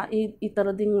ಹೊಲಿದಾಗ ಈ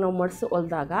ಥರದ್ದು ಹಿಂಗೆ ನಾವು ಮಡಿಸಿ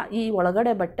ಹೊಲಿದಾಗ ಈ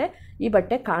ಒಳಗಡೆ ಈ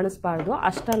ಬಟ್ಟೆ ಕಾಣಿಸ್ಬಾರ್ದು.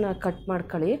 ಅಷ್ಟನ್ನು ಕಟ್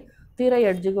ಮಾಡ್ಕೊಳ್ಳಿ. ತೀರಾ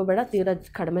ಎಡ್ಜಿಗೂ ಬೇಡ, ತೀರಾ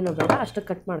ಕಡಿಮೆನೂ ಬೇಡ, ಅಷ್ಟು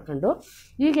ಕಟ್ ಮಾಡ್ಕೊಂಡು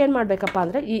ಈಗೇನು ಮಾಡಬೇಕಪ್ಪ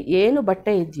ಅಂದರೆ ಈ ಏನು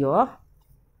ಬಟ್ಟೆ ಇದೆಯೋ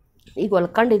ಈಗ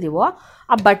ಹೊಲ್ಕೊಂಡಿದ್ದೀವೋ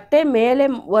ಆ ಬಟ್ಟೆ ಮೇಲೆ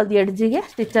ಒಂದು ಎಡ್ಜಿಗೆ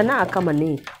ಸ್ಟಿಚ್ಚನ್ನು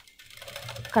ಹಾಕೊಂಬನ್ನಿ.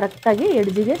 ಕರೆಕ್ಟಾಗಿ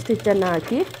ಎಡ್ಜಿಗೆ ಸ್ಟಿಚ್ಚನ್ನು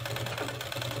ಹಾಕಿ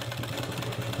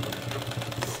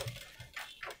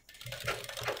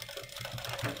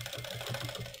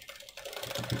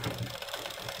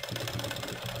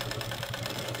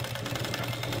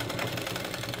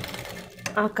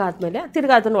ಹಾಕಾದ್ಮೇಲೆ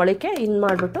ತಿರ್ಗಿ ಅದನ್ನು ಒಳಕ್ಕೆ ಇನ್ನು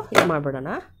ಮಾಡಿಬಿಟ್ಟು ಇದು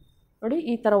ಮಾಡಿಬಿಡೋಣ. ನೋಡಿ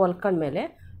ಈ ಥರ ಹೊಲ್ಕೊಂಡ್ಮೇಲೆ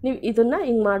ನೀವು ಇದನ್ನು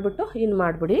ಹಿಂಗೆ ಮಾಡಿಬಿಟ್ಟು ಇನ್ನು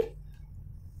ಮಾಡಿಬಿಡಿ.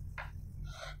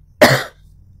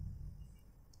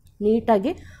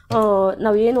 ನೀಟಾಗಿ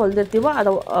ನಾವು ಏನು ಹೊಲ್ದಿರ್ತೀವೋ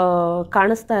ಅದು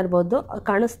ಕಾಣಿಸ್ತಾ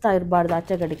ಇರಬಾರ್ದು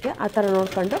ಆಚೆ ಗಡಿಗೆ. ಆ ಥರ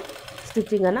ನೋಡ್ಕೊಂಡು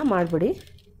ಸ್ಟಿಚಿಂಗನ್ನು ಮಾಡಿಬಿಡಿ.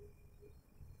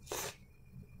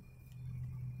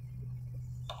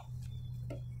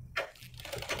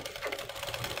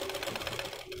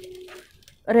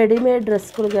 ರೆಡಿಮೇಡ್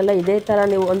ಡ್ರೆಸ್ಗಳಿಗೆಲ್ಲ ಇದೇ ಥರ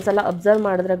ನೀವು ಒಂದು ಸಲ ಅಬ್ಸರ್ವ್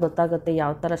ಮಾಡಿದ್ರೆ ಗೊತ್ತಾಗುತ್ತೆ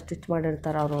ಯಾವ ಥರ ಸ್ಟಿಚ್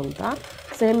ಮಾಡಿರ್ತಾರೆ ಅವರು ಅಂತ.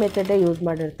 ಸೇಮ್ ಮೆಥಡೇ ಯೂಸ್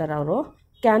ಮಾಡಿರ್ತಾರೆ ಅವರು.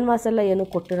 ಕ್ಯಾನ್ವಾಸ್ ಎಲ್ಲ ಏನೂ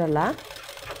ಕೊಟ್ಟಿರಲ್ಲ.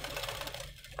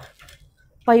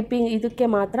 ಪೈಪಿಂಗ್ ಇದಕ್ಕೆ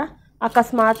ಮಾತ್ರ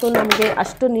ಅಕಸ್ಮಾತು ನಮಗೆ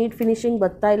ಅಷ್ಟು ನೀಟ್ ಫಿನಿಶಿಂಗ್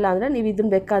ಬರ್ತಾ ಇಲ್ಲ ಅಂದರೆ ನೀವು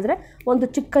ಇದನ್ನು ಬೇಕಾದರೆ ಒಂದು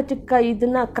ಚಿಕ್ಕ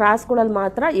ಇದನ್ನು ಕ್ರಾಸ್ಗಳಲ್ಲಿ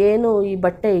ಮಾತ್ರ ಏನು ಈ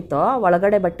ಬಟ್ಟೆ ಐತೋ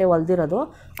ಒಳಗಡೆ ಬಟ್ಟೆ ಹೊಲ್ದಿರೋದು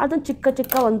ಅದನ್ನು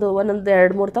ಚಿಕ್ಕ ಒಂದೊಂದು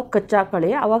 2-3 ತವ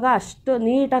ಕಚ್ಚಾಕೊಳ್ಳಿ. ಆವಾಗ ಅಷ್ಟು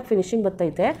ನೀಟಾಗಿ ಫಿನಿಶಿಂಗ್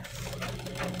ಬರ್ತೈತೆ.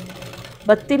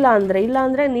 ಇಲ್ಲ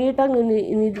ಅಂದರೆ ನೀಟಾಗಿ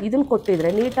ಇದನ್ನು ಕೊಟ್ಟಿದ್ರೆ,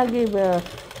 ನೀಟಾಗಿ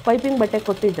ಪೈಪಿಂಗ್ ಬಟ್ಟೆ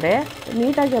ಕೊಟ್ಟಿದ್ರೆ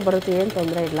ನೀಟಾಗಿ ಬರುತ್ತೆ, ಏನು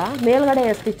ತೊಂದರೆ ಇಲ್ಲ. ಮೇಲ್ಗಡೆ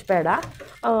ಸ್ಟಿಚ್ ಬೇಡ,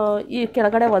 ಈ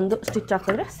ಕೆಳಗಡೆ ಒಂದು ಸ್ಟಿಚ್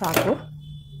ಹಾಕಿದ್ರೆ ಸಾಕು.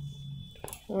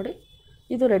 ನೋಡಿ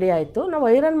ಇದು ರೆಡಿ ಆಯಿತು. ನಾವು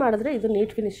ಐರನ್ ಮಾಡಿದ್ರೆ ಇದು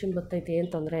ನೀಟ್ ಫಿನಿಶಿಂಗ್ ಬರ್ತೈತೆ, ಏನು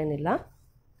ತೊಂದರೆ ಏನಿಲ್ಲ.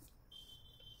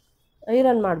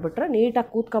 ಐರನ್ ಮಾಡಿಬಿಟ್ರೆ ನೀಟಾಗಿ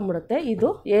ಕೂತ್ಕೊಂಬಿಡುತ್ತೆ. ಇದು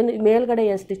ಏನು ಮೇಲ್ಗಡೆ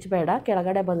ಏನು ಸ್ಟಿಚ್ ಬೇಡ,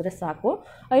 ಕೆಳಗಡೆ ಬಂದರೆ ಸಾಕು.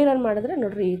 ಐರನ್ ಮಾಡಿದ್ರೆ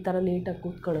ನೋಡಿರಿ ಈ ಥರ ನೀಟಾಗಿ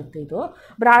ಕೂತ್ಕೊಳ್ಳುತ್ತೆ. ಇದು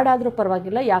ಬ್ರಾಡ್ ಆದರೂ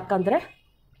ಪರವಾಗಿಲ್ಲ, ಯಾಕಂದರೆ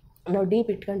ನಾವು ಡೀಪ್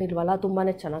ಇಟ್ಕೊಂಡಿಲ್ವಲ್ಲ, ತುಂಬಾ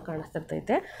ಚೆನ್ನಾಗಿ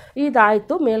ಕಾಣಿಸ್ತಿರ್ತೈತೆ.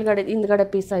 ಇದಾಯಿತು, ಮೇಲ್ಗಡೆ ಹಿಂದ್ಗಡೆ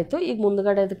ಪೀಸ್ ಆಯಿತು. ಈಗ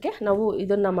ಮುಂದ್ಗಡೆ ಅದಕ್ಕೆ ನಾವು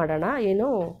ಇದನ್ನು ಮಾಡೋಣ, ಏನು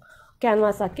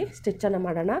ಕ್ಯಾನ್ವಾಸ್ ಹಾಕಿ ಸ್ಟಿಚ್ಚನ್ನು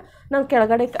ಮಾಡೋಣ. ನಾನು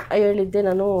ಕೆಳಗಡೆ ಹೇಳಿದ್ದೆ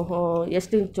ನಾನು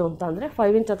ಎಷ್ಟು ಇಂಚು ಅಂತ ಅಂದರೆ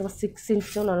 5 ಇಂಚ್ ಅಥವಾ 6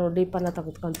 ಇಂಚು ನಾನು ಡೀಪನ್ನು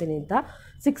ತೆಗೆದುಕೊತೀನಿ ಅಂತ.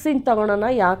 6 ಇಂಚ್ ತೊಗೊಳೋಣ,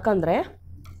 ಯಾಕಂದರೆ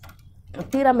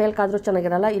ತೀರಾ ಮೇಲ್ಕಾದರೂ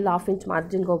ಚೆನ್ನಾಗಿರಲ್ಲ, ಇಲ್ಲ 1/2 ಇಂಚ್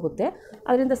ಮಾರ್ಜಿನ್ಗೆ ಹೋಗುತ್ತೆ.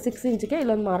 ಅದರಿಂದ 6 ಇಂಚ್ಗೆ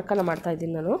ಇಲ್ಲೊಂದು ಮಾರ್ಕನ್ನು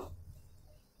ಮಾಡ್ತಾಯಿದ್ದೀನಿ ನಾನು.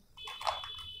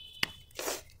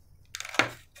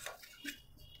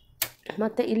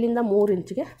 ಮತ್ತು ಇಲ್ಲಿಂದ 3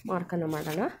 ಇಂಚ್ಗೆ ಮಾರ್ಕನ್ನು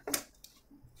ಮಾಡೋಣ.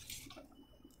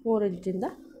 4 ಇಂಚಿಂದ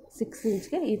 6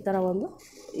 ಇಂಚ್ಗೆ ಈ ಥರ ಒಂದು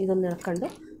ಇದನ್ನು ಎಳ್ಕೊಂಡು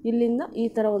ಇಲ್ಲಿಂದ ಈ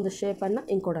ಥರ ಒಂದು ಶೇಪನ್ನು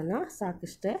ಹಿಂಗೆ ಕೊಡೋಣ.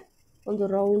 ಸಾಕಿಷ್ಟೇ, ಒಂದು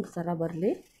ರೌಂಡ್ ಥರ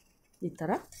ಬರಲಿ ಈ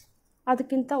ಥರ.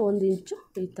 ಅದಕ್ಕಿಂತ 1 ಇಂಚು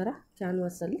ಈ ಥರ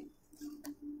ಕ್ಯಾನ್ವಾಸಲ್ಲಿ,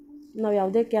 ನಾವು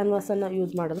ಯಾವುದೇ ಕ್ಯಾನ್ವಾಸನ್ನು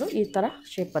ಯೂಸ್ ಮಾಡಿದ್ರು ಈ ಥರ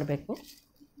ಶೇಪ್ ಬರಬೇಕು.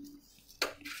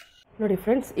 ನೋಡಿ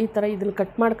ಫ್ರೆಂಡ್ಸ್, ಈ ಥರ ಇದನ್ನು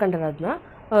ಕಟ್ ಮಾಡ್ಕೊಂಡಿರೋದನ್ನ,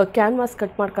 ಕ್ಯಾನ್ವಾಸ್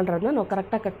ಕಟ್ ಮಾಡ್ಕೊಂಡಿರೋದನ್ನ ನಾವು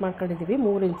ಕರೆಕ್ಟಾಗಿ ಕಟ್ ಮಾಡ್ಕೊಂಡಿದ್ದೀವಿ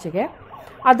 3 ಇಂಚಿಗೆ.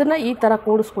 ಅದನ್ನು ಈ ಥರ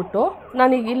ಕೂಡಿಸ್ಬಿಟ್ಟು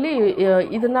ನಾನೀಗ ಇಲ್ಲಿ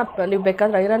ಇದನ್ನು ನೀವು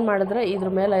ಬೇಕಾದ್ರೆ ಐರನ್ ಮಾಡಿದ್ರೆ ಇದ್ರ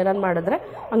ಮೇಲೆ ಐರನ್ ಮಾಡಿದ್ರೆ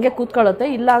ಹಂಗೆ ಕೂತ್ಕೊಳ್ಳುತ್ತೆ,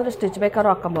 ಇಲ್ಲ ಅಂದರೆ ಸ್ಟಿಚ್ ಬೇಕಾದ್ರೂ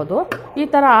ಹಾಕ್ಕೊಬೋದು. ಈ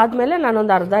ಥರ ಆದಮೇಲೆ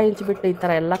ನಾನೊಂದು ಅರ್ಧ ಇಂಚ್ ಬಿಟ್ಟು ಈ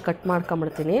ಥರ ಎಲ್ಲ ಕಟ್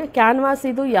ಮಾಡ್ಕೊಂಬಿಡ್ತೀನಿ. ಕ್ಯಾನ್ವಾಸ್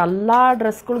ಇದು ಎಲ್ಲ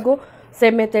ಡ್ರೆಸ್ಗಳಿಗೂ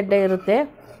ಸೇಮ್ ಮೆಥಡ್ಡೇ ಇರುತ್ತೆ.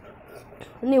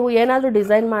 ನೀವು ಏನಾದರೂ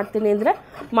ಡಿಸೈನ್ ಮಾಡ್ತೀನಿ ಅಂದರೆ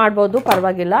ಮಾಡ್ಬೋದು,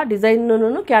 ಪರವಾಗಿಲ್ಲ.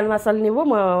 ಡಿಸೈನೂ ಕ್ಯಾನ್ವಾಸಲ್ಲಿ ನೀವು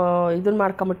ಇದನ್ನು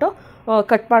ಮಾಡ್ಕೊಂಬಿಟ್ಟು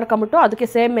ಕಟ್ ಮಾಡ್ಕೊಂಬಿಟ್ಟು ಅದಕ್ಕೆ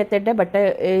ಸೇಮ್ ಮೆಥಡ್ಡೇ, ಬಟ್ಟೆ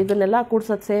ಇದನ್ನೆಲ್ಲ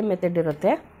ಕೂಡ್ಸೋದು ಸೇಮ್ ಮೆಥಡ್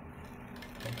ಇರುತ್ತೆ.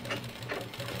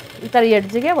 ಈ ಥರ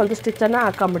ಎಡ್ಜಿಗೆ ಒಂದು ಸ್ಟಿಚ್ಚನ್ನು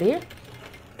ಹಾಕೊಂಬಿಡಿ.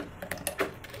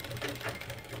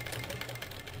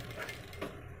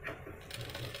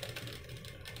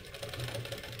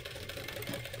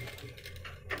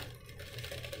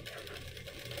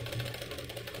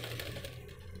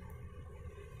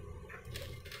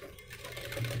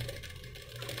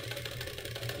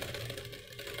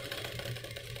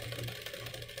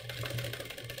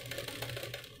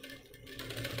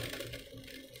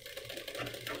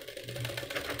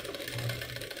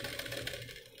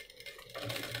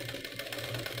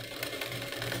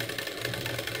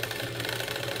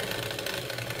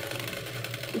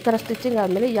 ಈ ಥರ ಸ್ಟಿಚಿಂಗ್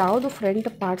ಆದಮೇಲೆ ಯಾವುದು ಫ್ರಂಟ್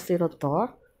ಪಾರ್ಟ್ಸ್ ಇರುತ್ತೋ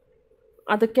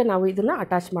ಅದಕ್ಕೆ ನಾವು ಇದನ್ನು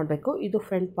ಅಟ್ಯಾಚ್ ಮಾಡಬೇಕು. ಇದು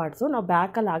ಫ್ರಂಟ್ ಪಾರ್ಟ್ಸು. ನಾವು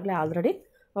ಬ್ಯಾಕಲ್ಲಿ ಆಗಲೇ ಆಲ್ರೆಡಿ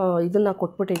ಇದನ್ನು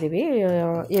ಕೊಟ್ಬಿಟ್ಟಿದ್ದೀವಿ,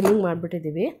 ಎಮ್ಮಿಂಗ್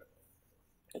ಮಾಡಿಬಿಟ್ಟಿದ್ದೀವಿ.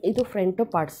 ಇದು ಫ್ರಂಟು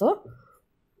ಪಾರ್ಟ್ಸು.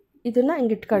 ಇದನ್ನು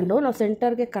ಹಿಂಗೆ ಇಟ್ಕೊಂಡು ನಾವು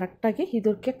ಸೆಂಟರ್ಗೆ ಕರೆಕ್ಟಾಗಿ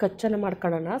ಇದಕ್ಕೆ ಕಚ್ಚನ್ನು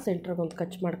ಮಾಡ್ಕೊಳ್ಳೋಣ. ಸೆಂಟ್ರಿಗೆ ಒಂದು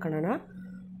ಕಚ್ ಮಾಡ್ಕೊಳ್ಳೋಣ.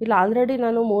 ಇಲ್ಲ ಆಲ್ರೆಡಿ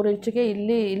ನಾನು 3 ಇಂಚಿಗೆ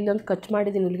ಇಲ್ಲೊಂದು ಕಚ್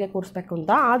ಮಾಡಿದ್ದೀನಿ, ಇಲ್ಲಿಗೆ ಕೂರಿಸ್ಬೇಕು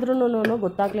ಅಂತ. ಆದ್ರೂ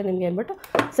ಗೊತ್ತಾಗಲೇ ನಿಮಗೆ ಅಂದ್ಬಿಟ್ಟು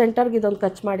ಸೆಂಟರ್ಗೆ ಇದೊಂದು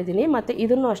ಕಚ್ ಮಾಡಿದ್ದೀನಿ. ಮತ್ತು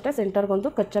ಇದನ್ನು ಅಷ್ಟೇ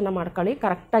ಸೆಂಟರ್ಗೊಂದು ಕಚ್ಚನ್ನು ಮಾಡ್ಕೊಳ್ಳಿ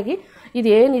ಕರೆಕ್ಟಾಗಿ.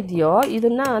 ಇದೇನಿದೆಯೋ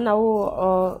ಇದನ್ನು ನಾವು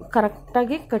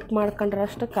ಕರೆಕ್ಟಾಗಿ ಕಟ್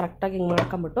ಮಾಡ್ಕೊಂಡ್ರಷ್ಟು ಕರೆಕ್ಟಾಗಿ ಹಿಂಗೆ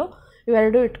ಮಾಡ್ಕೊಂಬಿಟ್ಟು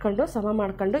ಇವೆರಡೂ ಇಟ್ಕೊಂಡು ಸಮ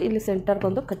ಮಾಡ್ಕೊಂಡು ಇಲ್ಲಿ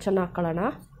ಸೆಂಟರ್ಗೊಂದು ಕಚ್ಚನ್ನು ಹಾಕ್ಕೊಳ್ಳೋಣ.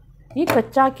 ಈ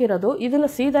ಕಚ್ಚಾಕಿರೋದು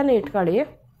ಇದನ್ನು ಸೀದಾನೇ ಇಟ್ಕೊಳ್ಳಿ.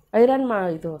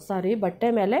 ಬಟ್ಟೆ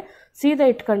ಮೇಲೆ ಸೀದಾ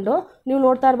ಇಟ್ಕೊಂಡು ನೀವು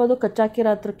ನೋಡ್ತಾ ಇರ್ಬೋದು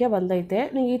ಕಚ್ಚಾಕಿರೋ ಹತ್ರಕ್ಕೆ ಬಂದೈತೆ.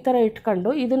 ನೀವು ಈ ಥರ ಇಟ್ಕೊಂಡು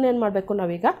ಇದನ್ನೇನು ಮಾಡಬೇಕು,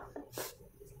 ನಾವೀಗ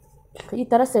ಈ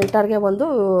ಥರ ಸೆಂಟರ್ಗೆ ಒಂದು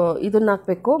ಇದನ್ನು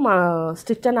ಹಾಕಬೇಕು,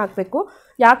 ಸ್ಟಿಚ್ಚನ್ನು ಹಾಕಬೇಕು.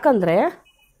 ಯಾಕಂದರೆ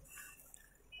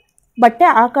ಬಟ್ಟೆ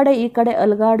ಆ ಕಡೆ ಈ ಕಡೆ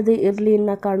ಅಲುಗಾಡ್ದು ಇರಲಿ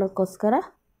ಅನ್ನೋ ಕಾರಣಕ್ಕೋಸ್ಕರ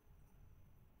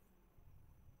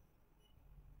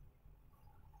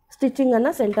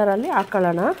ಸ್ಟಿಚಿಂಗನ್ನು ಸೆಂಟರಲ್ಲಿ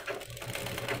ಹಾಕ್ಕೊಳ್ಳೋಣ.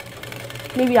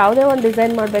 ನೀವು ಯಾವುದೇ ಒಂದು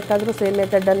ಡಿಸೈನ್ ಮಾಡಬೇಕಾದ್ರೂ ಸೇಮ್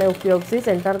ಮೆಥಡನ್ನೇ ಉಪಯೋಗಿಸಿ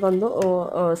ಸೆಂಟರ್ಗೊಂದು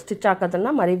ಸ್ಟಿಚ್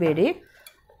ಹಾಕೋದನ್ನು ಮರಿಬೇಡಿ.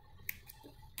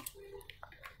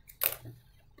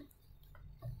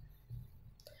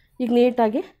 ಈಗ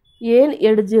ನೀಟಾಗಿ ಏನು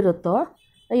ಎಡ್ಜಿರುತ್ತೋ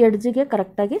ಆ ಎಡ್ಜಿಗೆ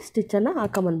ಕರೆಕ್ಟಾಗಿ ಸ್ಟಿಚ್ಚನ್ನು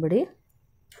ಹಾಕೊಂಬಂದ್ಬಿಡಿ.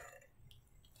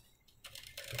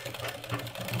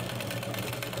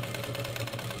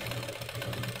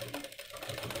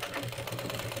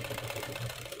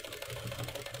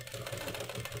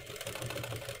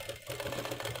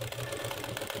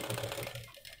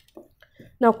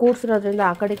 ನಾವು ಕೂಡ್ಸಿರೋದ್ರಿಂದ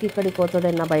ಆ ಕಡೆಗೆ ಈ ಕಡೆಗೆ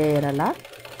ಹೋಗೋದನ್ನ ಭಯ ಇರಲ್ಲ.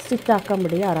 ಸ್ಟಿಚ್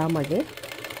ಹಾಕೊಂಬಿಡಿ ಆರಾಮಾಗಿ.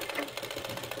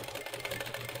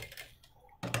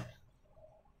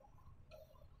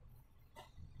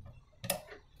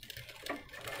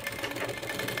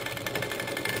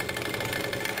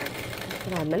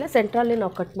 ಆದಮೇಲೆ ಸೆಂಟ್ರಲ್ಲಿ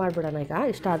ನಾವು ಕಟ್ ಮಾಡಿಬಿಡೋಣ. ಈಗ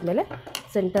ಇಷ್ಟಾದಮೇಲೆ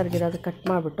ಸೆಂಟರ್ಗಿರೋದು ಕಟ್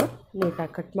ಮಾಡಿಬಿಟ್ಟು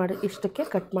ನೀಟಾಗಿ ಕಟ್ ಮಾಡಿ ಇಷ್ಟಕ್ಕೆ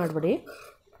ಕಟ್ ಮಾಡಿಬಿಡಿ.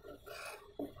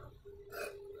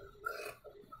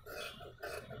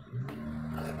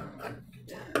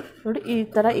 ನೋಡಿ ಈ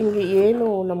ಥರ ಹಿಂಗೆ ಏನು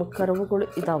ನಮಗೆ ಕರ್ವುಗಳು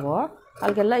ಇದ್ದಾವೋ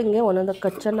ಅಲ್ಲಿಗೆಲ್ಲ ಹಿಂಗೆ ಒಂದೊಂದು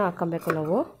ಕಚ್ಚನ್ನು ಹಾಕೊಬೇಕು.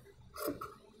 ನಾವು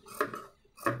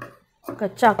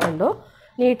ಕಚ್ಚು ಹಾಕ್ಕೊಂಡು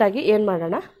ನೀಟಾಗಿ ಏನು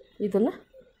ಮಾಡೋಣ, ಇದನ್ನು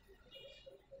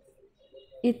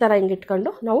ಈ ಥರ ಹಿಂಗೆ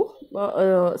ಇಟ್ಕೊಂಡು ನಾವು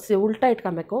ಉಲ್ಟಾ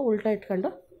ಇಟ್ಕೊಬೇಕು. ಉಲ್ಟಾ ಇಟ್ಕೊಂಡು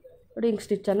ನೋಡಿ ಹಿಂಗೆ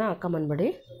ಸ್ಟಿಚ್ಚನ್ನು ಹಾಕೊಂಬಂದ್ಬಿಡಿ.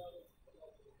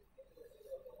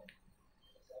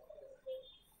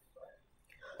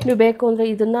 ನೀವು ಬೇಕು ಅಂದರೆ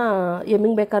ಇದನ್ನು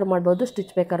ಎಮ್ಮಿಂಗ್ ಬೇಕಾದ್ರೂ ಮಾಡ್ಬೋದು,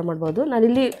 ಸ್ಟಿಚ್ ಬೇಕಾದ್ರೂ ಮಾಡ್ಬೋದು.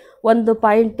 ನಾನಿಲ್ಲಿ ಒಂದು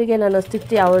ಪಾಯಿಂಟಿಗೆ ನಾನು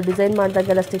ಸ್ಟಿಚ್ ಯಾವ ಡಿಸೈನ್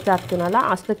ಮಾಡಿದಾಗೆಲ್ಲ ಸ್ಟಿಚ್ ಹಾಕ್ತೀನಲ್ಲ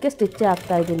ಅಷ್ಟಕ್ಕೆ ಸ್ಟಿಚ್ಚೇ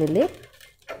ಹಾಕ್ತಾಯಿದ್ದೀನಿ ಇಲ್ಲಿ.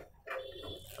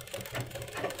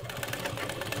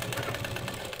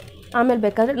 ಆಮೇಲೆ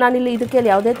ಬೇಕಾದರೆ ನಾನಿಲ್ಲಿ ಇದಕ್ಕೆ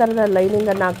ಯಾವುದೇ ಥರದ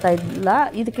ಲೈನಿಂಗನ್ನು ಹಾಕ್ತಾಯಿಲ್ಲ.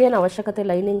 ಇದಕ್ಕೇನು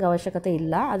ಲೈನಿಂಗ್ ಅವಶ್ಯಕತೆ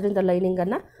ಇಲ್ಲ, ಅದರಿಂದ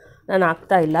ಲೈನಿಂಗನ್ನು ನಾನು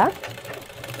ಹಾಕ್ತಾಯಿಲ್ಲ.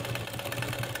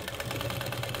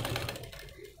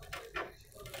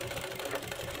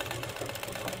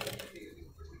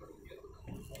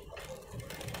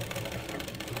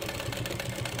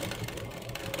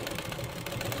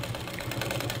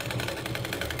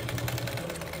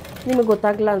 ನಿಮಗೆ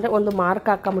ಗೊತ್ತಾಗಲ್ಲ ಅಂದರೆ ಒಂದು ಮಾರ್ಕ್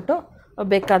ಹಾಕೊಂಬಿಟ್ಟು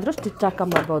ಬೇಕಾದರೂ ಸ್ಟಿಚ್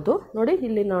ಹಾಕೊಂಬರ್ಬೋದು. ನೋಡಿ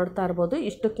ಇಲ್ಲಿ ನೋಡ್ತಾ ಇರ್ಬೋದು,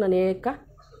 ಇಷ್ಟಕ್ಕೆ ನಾನು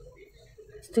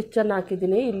ಸ್ಟಿಚ್ಚನ್ನು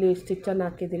ಹಾಕಿದ್ದೀನಿ, ಇಲ್ಲಿ ಸ್ಟಿಚ್ಚನ್ನು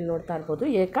ಹಾಕಿದ್ದೀನಿ, ನೋಡ್ತಾ ಇರ್ಬೋದು.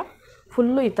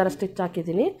 ಫುಲ್ಲು ಈ ಥರ ಸ್ಟಿಚ್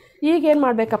ಹಾಕಿದ್ದೀನಿ. ಈಗೇನು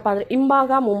ಮಾಡಬೇಕಪ್ಪ ಅಂದರೆ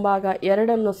ಹಿಂಭಾಗ ಮುಂಭಾಗ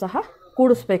ಎರಡನ್ನೂ ಸಹ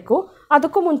ಕೂಡಿಸ್ಬೇಕು.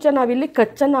 ಅದಕ್ಕೂ ಮುಂಚೆ ನಾವಿಲ್ಲಿ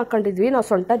ಕಚ್ಚನ್ನು ಹಾಕ್ಕೊಂಡಿದ್ವಿ, ನಾವು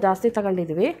ಸೊಂಟ ಜಾಸ್ತಿ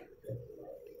ತಗೊಂಡಿದ್ವಿ.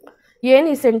 ಏನು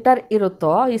ಈ ಸೆಂಟರ್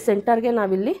ಇರುತ್ತೋ ಈ ಸೆಂಟರ್ಗೆ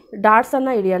ನಾವಿಲ್ಲಿ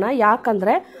ಡಾಟ್ಸನ್ನು ಹಿಡಿಯೋಣ.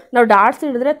 ಯಾಕಂದರೆ ನಾವು ಡಾಟ್ಸ್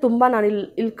ಹಿಡಿದ್ರೆ ತುಂಬ ನಾನು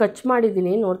ಇಲ್ಲಿ ಕಚ್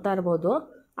ಮಾಡಿದ್ದೀನಿ, ನೋಡ್ತಾ ಇರ್ಬೋದು.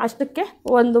 ಅಷ್ಟಕ್ಕೆ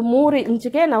ಒಂದು 3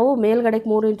 ಇಂಚಿಗೆ ನಾವು ಮೇಲ್ಗಡೆಗೆ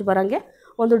 3 ಇಂಚ್ ಬರೋಂಗೆ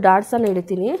ಒಂದು ಡಾಟ್ಸನ್ನು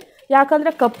ಹಿಡಿತೀನಿ.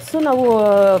 ಯಾಕಂದರೆ ಕಪ್ಸು ನಾವು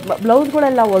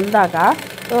ಬ್ಲೌಸ್ಗಳೆಲ್ಲ ಹೊಲ್ದಾಗ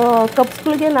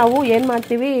ಕಪ್ಸ್ಗಳಿಗೆ ನಾವು ಏನು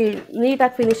ಮಾಡ್ತೀವಿ,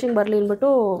 ನೀಟಾಗಿ ಫಿನಿಶಿಂಗ್ ಬರಲಿ ಅಂದ್ಬಿಟ್ಟು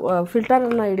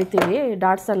ಫಿಲ್ಟರನ್ನು ಹಿಡಿತೀವಿ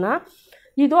ಡಾಟ್ಸನ್ನು.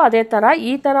 ಇದು ಅದೇ ಥರ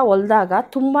ಈ ಥರ ಹೊಲ್ದಾಗ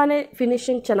ತುಂಬಾ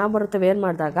ಫಿನಿಶಿಂಗ್ ಚೆನ್ನಾಗಿ ಬರುತ್ತೆ ವೇರ್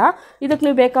ಮಾಡಿದಾಗ. ಇದಕ್ಕೆ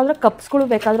ನೀವು ಬೇಕಾದರೆ ಕಪ್ಸ್ಗಳು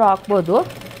ಬೇಕಾದರೂ ಹಾಕ್ಬೋದು.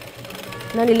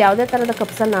 ನಾನಿಲ್ಲಿ ಯಾವುದೇ ಥರದ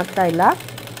ಕಪ್ಸನ್ನು ಹಾಕ್ತಾಯಿಲ್ಲ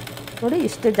ನೋಡಿ.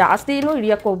 ಇಷ್ಟು ಜಾಸ್ತಿನೂ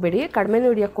ಹಿಡಿಯೋಕ್ಕೆ ಹೋಗಬೇಡಿ, ಕಡಿಮೆನೂ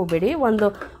ಹಿಡಿಯೋಕ್ಕೆ ಹೋಗಬೇಡಿ. ಒಂದು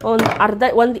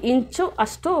ಒಂದು ಇಂಚು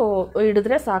ಅಷ್ಟು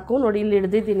ಹಿಡಿದ್ರೆ ಸಾಕು. ನೋಡಿ ಇಲ್ಲಿ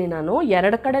ಹಿಡ್ದಿದ್ದೀನಿ ನಾನು.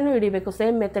 2 ಕಡೆನೂ ಹಿಡಿಬೇಕು,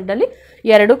 ಸೇಮ್ ಮೆಥಡಲ್ಲಿ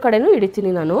 2 ಕಡೆನೂ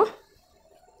ಹಿಡಿತೀನಿ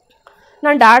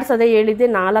ನಾನು ಡಾಟ್ಸ್ ಅದೇ ಹೇಳಿದ್ದೆ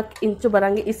 4 ಇಂಚು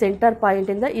ಬರೋಂಗೆ ಈ ಸೆಂಟರ್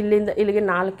ಪಾಯಿಂಟಿಂದ ಇಲ್ಲಿಂದ ಇಲ್ಲಿಗೆ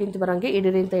 4 ಇಂಚು ಬರೋಂಗೆ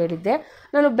ಹಿಡೀರಿ ಅಂತ ಹೇಳಿದ್ದೆ.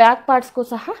 ನಾನು ಬ್ಯಾಕ್ ಪಾರ್ಟ್ಸ್ಗೂ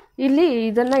ಸಹ ಇಲ್ಲಿ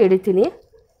ಇದನ್ನು ಹಿಡಿತೀನಿ.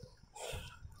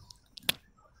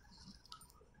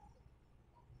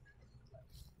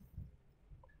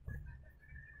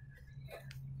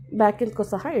 ಬ್ಯಾಕಿಂದಕ್ಕೂ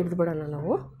ಸಹ ಹಿಡಿದ್ಬಿಡೋಣ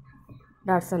ನಾವು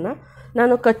ಡಾಟ್ಸನ್ನು.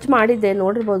 ನಾನು ಕಚ್ ಮಾಡಿದ್ದೆ,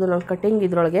 ನೋಡಿರ್ಬೋದು ನಾನು ಕಟ್ಟಿಂಗ್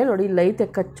ಇದರೊಳಗೆ ನೋಡಿ ಲೈತೆ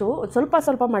ಕಚ್ಚು.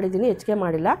 ಸ್ವಲ್ಪ ಮಾಡಿದ್ದೀನಿ, ಹೆಚ್ಚಿಗೆ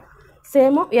ಮಾಡಿಲ್ಲ.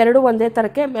 ಸೇಮು 2 ಒಂದೇ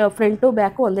ಥರಕ್ಕೆ ಫ್ರಂಟು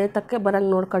ಬ್ಯಾಕು ಒಂದೇ ಥರಕ್ಕೆ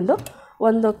ಬರೋಂಗೆ ನೋಡ್ಕೊಂಡು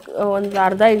ಒಂದು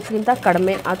ಅರ್ಧ ಇಂಚ್ಗಿಂತ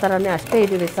ಕಡಿಮೆ ಆ ಥರನೇ ಅಷ್ಟೇ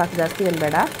ಇದ್ದೀವಿ ಸಾಕು, ಜಾಸ್ತಿ ಏನು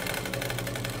ಬೇಡ.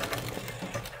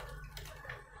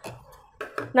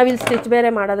 ನಾವಿಲ್ಲಿ ಸ್ಟಿಚ್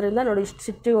ಬೇರೆ ಮಾಡೋದ್ರಿಂದ ನೋಡಿ ಇಷ್ಟು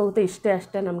ಸ್ಟಿಚ್ಚಿಗೆ ಹೋಗುತ್ತೆ,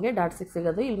 ಅಷ್ಟೇ ನಮಗೆ ಡಾಟ್ಸಿಗೆ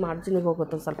ಸಿಗೋದು. ಇಲ್ಲಿ ಮಾರ್ಜಿನಿಗೆ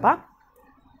ಹೋಗುತ್ತೆ ಸ್ವಲ್ಪ.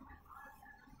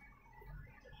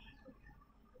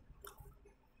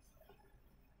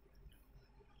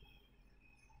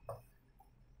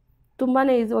 ತುಂಬಾ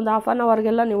ಈಸಿ, ಒಂದು ½ ಆನ್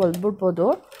ಅವರ್ಗೆಲ್ಲ ನೀವು ಹೊಲ್ಬಿಡ್ಬೋದು,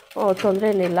 ತೊಂದರೆ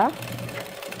ಏನಿಲ್ಲ.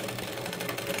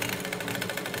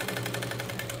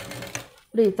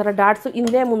 ನೋಡಿ ಈ ಥರ ಡಾಟ್ಸು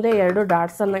ಹಿಂದೆ ಮುಂದೆ 2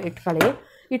 ಡಾಟ್ಸನ್ನು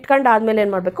ಇಟ್ಕೊಂಡಾದ್ಮೇಲೆ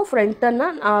ಏನು ಮಾಡಬೇಕು, ಫ್ರಂಟನ್ನು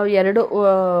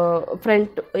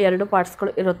ಫ್ರಂಟ್ 2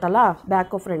 ಪಾರ್ಟ್ಸ್ಗಳು ಇರುತ್ತಲ್ಲ,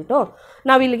 ಬ್ಯಾಕು ಫ್ರಂಟು,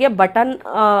 ನಾವು ಇಲ್ಲಿಗೆ ಬಟನ್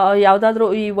ಯಾವುದಾದ್ರೂ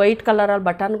ಈ ವೈಟ್ ಕಲರಲ್ಲಿ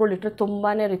ಬಟನ್ಗಳು ಇಟ್ಟರೆ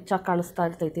ತುಂಬಾ ರಿಚಾಗಿ ಕಾಣಿಸ್ತಾ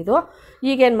ಇರ್ತೈತಿ ಇದು.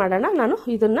 ಈಗೇನು ಮಾಡೋಣ, ನಾನು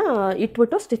ಇದನ್ನು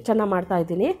ಇಟ್ಬಿಟ್ಟು ಸ್ಟಿಚ್ಚನ್ನು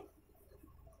ಮಾಡ್ತಾಯಿದ್ದೀನಿ.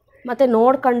 ಮತ್ತು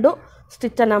ನೋಡ್ಕೊಂಡು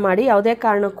ಸ್ಟಿಚ್ಚನ್ನು ಮಾಡಿ. ಯಾವುದೇ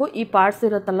ಕಾರಣಕ್ಕೂ ಈ ಪಾರ್ಟ್ಸ್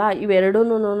ಇರುತ್ತಲ್ಲ ಇವೆರಡೂ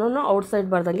ಔಟ್ಸೈಡ್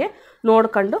ಬರ್ದಂಗೆ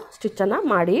ನೋಡ್ಕೊಂಡು ಸ್ಟಿಚ್ಚನ್ನು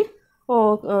ಮಾಡಿ.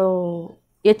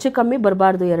 ಹೆಚ್ಚು ಕಮ್ಮಿ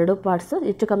ಬರಬಾರ್ದು, 2 ಪಾರ್ಟ್ಸು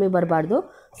ಹೆಚ್ಚು ಕಮ್ಮಿ ಬರಬಾರ್ದು,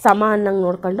 ಸಮ ಅನ್ನಂಗೆ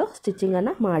ನೋಡ್ಕೊಂಡು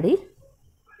ಸ್ಟಿಚಿಂಗನ್ನು ಮಾಡಿ.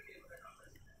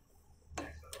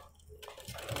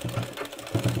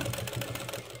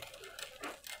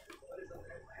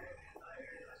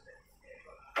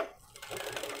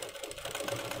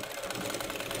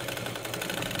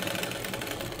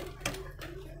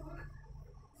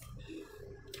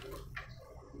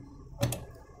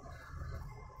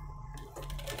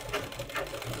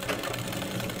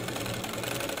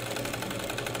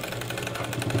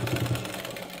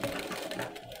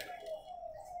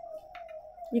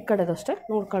 ಈ ಕಡೆದಷ್ಟೇ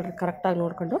ನೋಡ್ಕೊಳ್ರಿ, ಕರೆಕ್ಟಾಗಿ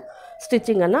ನೋಡ್ಕೊಂಡು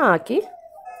ಸ್ಟಿಚಿಂಗನ್ನು ಹಾಕಿ.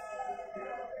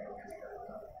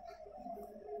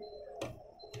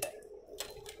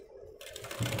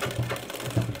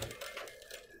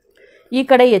 ಈ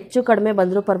ಕಡೆ ಹೆಚ್ಚು ಕಡಿಮೆ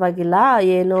ಬಂದರೂ ಪರವಾಗಿಲ್ಲ,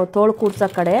 ಏನು ತೋಳು ಕೂಡ್ಸೋ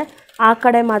ಕಡೆ ಆ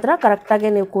ಕಡೆ ಮಾತ್ರ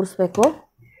ಕರೆಕ್ಟಾಗಿ ನೀವು ಕೂರಿಸ್ಬೇಕು.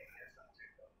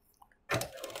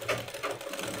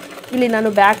 ಇಲ್ಲಿ ನಾನು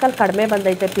ಬ್ಯಾಕಲ್ಲಿ ಕಡಿಮೆ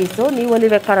ಬಂದೈತೆ ಪೀಸು, ನೀವು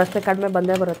ಹೊಲಿಬೇಕಾದ್ರೆ ಅಷ್ಟೇ ಕಡಿಮೆ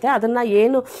ಬಂದೇ ಬರುತ್ತೆ. ಅದನ್ನು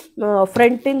ಏನು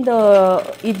ಫ್ರಂಟಿಂದ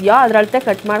ಇದೆಯೋ ಅದರಳತೆ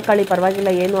ಕಟ್ ಮಾಡ್ಕೊಳ್ಳಿ,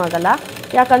 ಪರವಾಗಿಲ್ಲ, ಏನೂ ಆಗೋಲ್ಲ.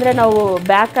 ಯಾಕಂದರೆ ನಾವು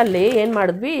ಬ್ಯಾಕಲ್ಲಿ ಏನು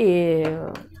ಮಾಡಿದ್ವಿ,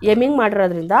 ಎಮ್ಮಿಂಗ್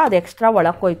ಮಾಡಿರೋದ್ರಿಂದ ಅದು ಎಕ್ಸ್ಟ್ರಾ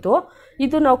ಒಳಕ್ಕೋಯ್ತು.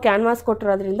 ಇದು ನಾವು ಕ್ಯಾನ್ವಾಸ್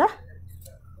ಕೊಟ್ಟಿರೋದ್ರಿಂದ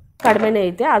ಕಡಿಮೆನೇ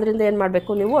ಐತೆ. ಅದರಿಂದ ಏನು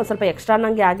ಮಾಡಬೇಕು, ನೀವು ಸ್ವಲ್ಪ ಎಕ್ಸ್ಟ್ರಾ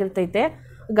ನಂಗೆ ಆಗಿರ್ತೈತೆ,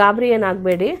 ಗಾಬರಿ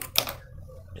ಏನಾಗಬೇಡಿ.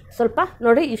 ಸ್ವಲ್ಪ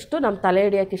ನೋಡಿ ಇಷ್ಟು ನಮ್ಮ ತಲೆ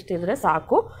ಹಿಡಿಯೋಕೆ ಇಷ್ಟಿದ್ರೆ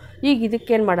ಸಾಕು. ಈಗ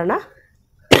ಇದಕ್ಕೇನು ಮಾಡೋಣ,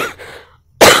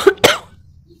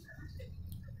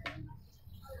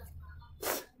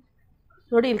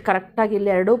 ನೋಡಿ ಇಲ್ಲಿ ಕರೆಕ್ಟಾಗಿ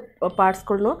ಇಲ್ಲಿ 2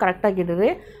 ಪಾರ್ಟ್ಸ್ಗಳ್ನು ಕರೆಕ್ಟಾಗಿ ಇಡಿರಿ.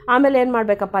 ಆಮೇಲೆ ಏನು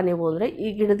ಮಾಡಬೇಕಪ್ಪ ನೀವು ಅಂದರೆ,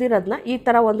 ಈಗ ಹಿಡ್ದಿರೋದನ್ನ ಈ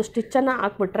ಥರ ಒಂದು ಸ್ಟಿಚ್ಚನ್ನು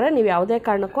ಹಾಕ್ಬಿಟ್ರೆ ನೀವು ಯಾವುದೇ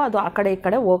ಕಾರಣಕ್ಕೂ ಅದು ಆ ಕಡೆ ಈ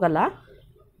ಕಡೆ ಹೋಗಲ್ಲ.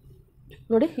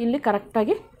 ನೋಡಿ ಇಲ್ಲಿ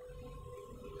ಕರೆಕ್ಟಾಗಿ.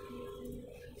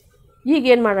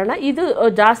 ಈಗೇನು ಮಾಡೋಣ, ಇದು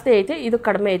ಜಾಸ್ತಿ ಐತೆ, ಇದು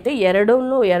ಕಡಿಮೆ ಐತೆ, ಎರಡು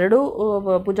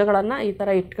ಭುಜಗಳನ್ನು ಈ ಥರ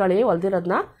ಇಟ್ಕೊಳ್ಳಿ.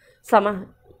 ಹೊಲ್ದಿರೋದನ್ನ ಸಮ,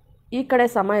 ಈ ಕಡೆ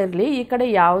ಸಮ ಇರಲಿ, ಈ ಕಡೆ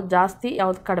ಯಾವ್ದು ಜಾಸ್ತಿ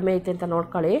ಯಾವ್ದು ಕಡಿಮೆ ಐತೆ ಅಂತ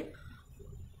ನೋಡ್ಕೊಳ್ಳಿ.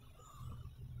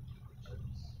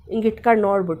 ಹಿಂಗೆ ಇಟ್ಕೊಂಡು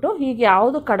ನೋಡ್ಬಿಟ್ಟು ಈಗ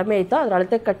ಯಾವುದು ಕಡಿಮೆ ಐತೋ ಅದ್ರ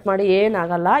ಅಳತೆ ಕಟ್ ಮಾಡಿ,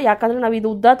 ಏನಾಗಲ್ಲ. ಯಾಕಂದರೆ ನಾವು ಇದು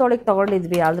ಉದ್ದ ತೋಳಿಗೆ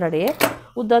ತೊಗೊಂಡಿದ್ವಿ ಆಲ್ರೆಡಿ.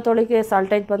 ಉದ್ದ ತೋಳಿಗೆ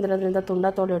ಸಾಲ್ಟೇಜ್ ಬಂದಿರೋದ್ರಿಂದ ತುಂಡ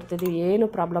ತೋಳು ಇಡ್ತಿದ್ವಿ, ಏನು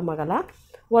ಪ್ರಾಬ್ಲಮ್ ಆಗೋಲ್ಲ.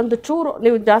 ಒಂದು ಚೂರು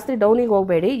ನೀವು ಜಾಸ್ತಿ ಡೌನಿಗೆ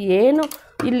ಹೋಗಬೇಡಿ, ಏನು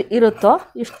ಇಲ್ಲಿ ಇರುತ್ತೋ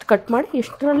ಇಷ್ಟು ಕಟ್ ಮಾಡಿ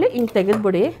ಇಷ್ಟರಲ್ಲಿ ಹಿಂಗೆ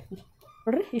ತೆಗೆದುಬಿಡಿ.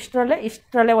 ನೋಡಿರಿ,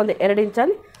 ಇಷ್ಟರಲ್ಲೇ ಒಂದು 2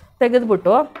 ಇಂಚಲ್ಲಿ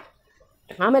ತೆಗೆದುಬಿಟ್ಟು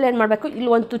ಆಮೇಲೆ ಏನು ಮಾಡಬೇಕು, ಇಲ್ಲಿ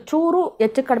ಒಂದು ಚೂರು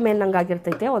ಹೆಚ್ಚು ಕಡಿಮೆ ಅನ್ನಂಗೆ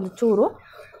ಆಗಿರ್ತೈತೆ, ಒಂದು ಚೂರು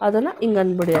ಅದನ್ನು ಹಿಂಗೆ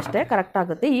ಅಂದ್ಬಿಡಿ ಅಷ್ಟೇ, ಕರೆಕ್ಟ್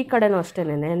ಆಗುತ್ತೆ. ಈ ಕಡೆನೂ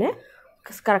ಅಷ್ಟೇನೆ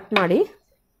ಕರೆಕ್ಟ್ ಮಾಡಿ,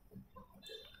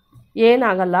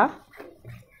 ಏನಾಗಲ್ಲ.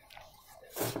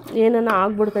 ಏನನ್ನ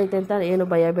ಆಗ್ಬಿಡ್ತೈತೆ ಅಂತ ಏನು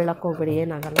ಭಯ ಬೀಳಕ್ಕೆ ಹೋಗ್ಬೇಡಿ,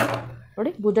 ಏನಾಗಲ್ಲ.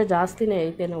 ನೋಡಿ ಭುಜ ಜಾಸ್ತಿನೇ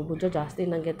ಐತೆ, ನಾವು ಭುಜ ಜಾಸ್ತಿ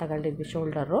ನನಗೆ ತಗೊಂಡಿದ್ವಿ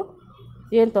ಶೋಲ್ಡರು,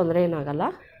 ಏನು ತೊಂದರೆ ಏನಾಗಲ್ಲ.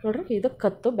 ನೋಡಿರಿ ಇದು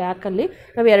ಕತ್ತು ಬ್ಯಾಕಲ್ಲಿ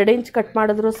ನಾವು 2 ಇಂಚ್ ಕಟ್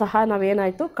ಮಾಡಿದ್ರೂ ಸಹ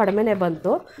ನಾವೇನಾಯಿತು ಕಡಿಮೆನೇ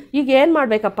ಬಂತು. ಈಗ ಏನು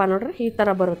ಮಾಡಬೇಕಪ್ಪ ನೋಡಿರಿ, ಈ ಥರ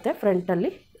ಬರುತ್ತೆ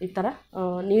ಫ್ರಂಟಲ್ಲಿ, ಈ ಥರ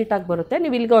ನೀಟಾಗಿ ಬರುತ್ತೆ.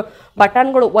 ನೀವು ಇಲ್ಲಿಗೆ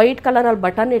ಬಟನ್ಗಳು ವೈಟ್ ಕಲರಲ್ಲಿ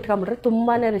ಬಟನ್ ಇಟ್ಕೊಂಬಿಟ್ರೆ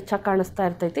ತುಂಬಾ ರಿಚಾಗಿ ಕಾಣಿಸ್ತಾ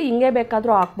ಇರ್ತೈತೆ. ಹಿಂಗೆ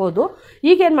ಬೇಕಾದರೂ ಹಾಕ್ಬೋದು.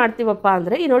 ಈಗೇನು ಮಾಡ್ತೀವಪ್ಪ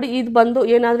ಅಂದರೆ ಈ ನೋಡಿ ಇದು ಬಂದು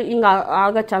ಏನಾದರೂ ಹಿಂಗೆ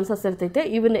ಆಗೋ ಚಾನ್ಸಸ್ ಇರ್ತೈತೆ.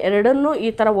 ಇವನ್ನ ಎರಡನ್ನೂ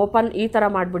ಈ ಥರ ಓಪನ್ ಈ ಥರ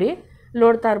ಮಾಡಿಬಿಡಿ,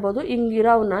 ನೋಡ್ತಾ ಇರ್ಬೋದು.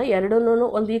 ಹಿಂಗಿರೋವನ್ನ ಎರಡನ್ನೂ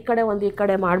ಒಂದು ಈ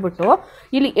ಕಡೆ ಮಾಡಿಬಿಟ್ಟು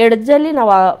ಇಲ್ಲಿ ಎಡ್ಜಲ್ಲಿ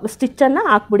ನಾವು ಸ್ಟಿಚ್ಚನ್ನು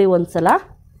ಹಾಕ್ಬಿಡಿ ಒಂದು ಸಲ.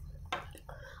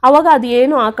 ಆವಾಗ ಅದು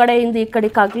ಏನು ಆ ಕಡೆಯಿಂದ ಈ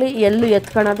ಕಡೆಗಾಗಲಿ ಎಲ್ಲೂ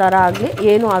ಎತ್ಕೊಳೋ ಥರ ಆಗಲಿ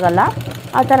ಏನೂ ಆಗಲ್ಲ.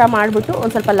 ಆ ಥರ ಮಾಡಿಬಿಟ್ಟು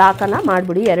ಒಂದು ಸ್ವಲ್ಪ ಲಾಕನ್ನು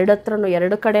ಮಾಡಿಬಿಡಿ,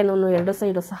 ಎರಡು ಕಡೆನೂ 2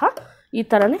 ಸೈಡು ಸಹ ಈ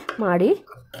ಥರನೇ ಮಾಡಿ.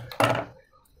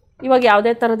 ಇವಾಗ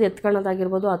ಯಾವುದೇ ಥರದ್ದು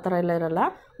ಎತ್ಕೊಳ್ಳೋದಾಗಿರ್ಬೋದು ಆ ಥರ ಎಲ್ಲ ಇರೋಲ್ಲ.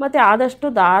 ಮತ್ತು ಆದಷ್ಟು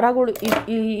ದಾರಗಳು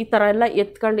ಈ ಥರ ಎಲ್ಲ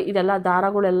ಎತ್ಕೊಂಡು ಇದೆಲ್ಲ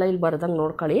ದಾರಗಳೆಲ್ಲ ಇಲ್ಲಿ ಬರ್ದಂಗೆ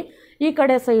ನೋಡ್ಕೊಳ್ಳಿ. ಈ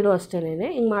ಕಡೆ ಸೈಡು ಅಷ್ಟೇನೆ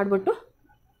ಹಿಂಗೆ ಮಾಡಿಬಿಟ್ಟು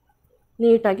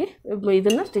ನೀಟಾಗಿ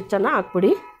ಇದನ್ನು ಸ್ಟಿಚ್ಚನ್ನು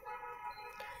ಹಾಕ್ಬಿಡಿ.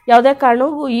 ಯಾವುದೇ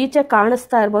ಕಾರಣಕ್ಕೂ ಈಚೆ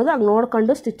ಕಾಣಿಸ್ತಾ ಇರ್ಬೋದು ಹಂಗೆ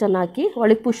ನೋಡ್ಕೊಂಡು ಸ್ಟಿಚ್ಚನ್ನು ಹಾಕಿ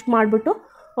ಒಳಗೆ ಪುಷ್ ಮಾಡಿಬಿಟ್ಟು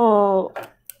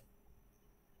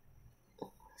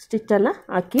ಸ್ಟಿಚ್ಚನ್ನು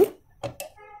ಹಾಕಿ.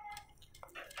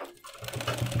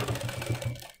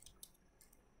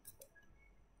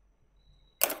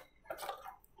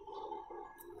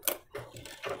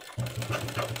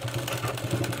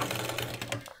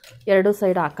 ಎರಡು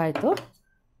ಸೈಡ್ ಹಾಕಾಯಿತು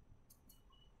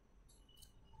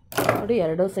ನೋಡಿ,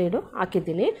 2 ಸೈಡು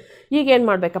ಹಾಕಿದ್ದೀನಿ. ಈಗ ಏನು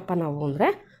ಮಾಡಬೇಕಪ್ಪ ನಾವು ಅಂದರೆ,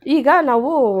 ಈಗ ನಾವು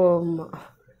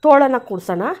ತೋಳನ್ನು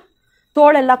ಕೂಡ್ಸೋಣ.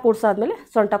 ತೋಳೆಲ್ಲ ಕೂಡ್ಸಾದ್ಮೇಲೆ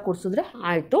ಸೊಂಟ ಕೂಡ್ಸಿದ್ರೆ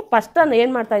ಆಯಿತು. ಫಸ್ಟ್ ನಾನು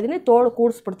ಏನು ಮಾಡ್ತಾಯಿದ್ದೀನಿ, ತೋಳು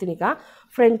ಕೂಡಿಸ್ಬಿಡ್ತೀನಿ. ಈಗ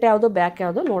ಫ್ರಂಟ್ ಯಾವುದು ಬ್ಯಾಕ್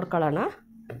ಯಾವುದು ನೋಡ್ಕೊಳ್ಳೋಣ.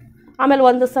 ಆಮೇಲೆ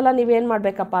ಒಂದು ಸಲ ನೀವೇನು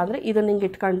ಮಾಡಬೇಕಪ್ಪ ಅಂದರೆ ಇದನ್ನು ಹಿಂಗೆ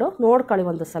ಇಟ್ಕೊಂಡು ನೋಡ್ಕೊಳ್ಳಿ.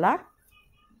 ಒಂದು ಸಲ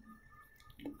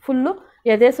ಫುಲ್ಲು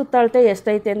ಎದೆ ಸುತ್ತಳತೆ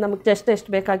ಎಷ್ಟೈತೆ ಅಂತ ನಮಗೆ ಚೆಸ್ಟ್ ಎಷ್ಟು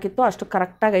ಬೇಕಾಗಿತ್ತು ಅಷ್ಟು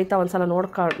ಕರೆಕ್ಟಾಗಿ ಐತಾ ಒಂದು ಸಲ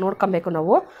ನೋಡ್ಕೊಬೇಕು.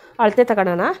 ನಾವು ಅಳತೆ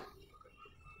ತಗೊಳ್ಳೋಣ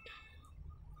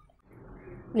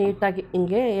ನೀಟಾಗಿ.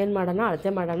 ಹಿಂಗೆ ಏನು ಮಾಡೋಣ, ಅಳತೆ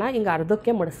ಮಾಡೋಣ. ಹಿಂಗೆ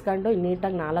ಅರ್ಧಕ್ಕೆ ಮಡಿಸ್ಕೊಂಡು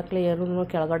ನೀಟಾಗಿ 4 ಲೇಯರು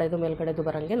ಕೆಳಗಡೆದು ಮೇಲ್ಗಡೆದು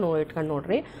ಬರೋಂಗೆ ಇಟ್ಕೊಂಡು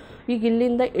ನೋಡಿರಿ. ಈಗ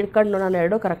ಇಲ್ಲಿಂದ ಇಟ್ಕೊಂಡು ನಾನು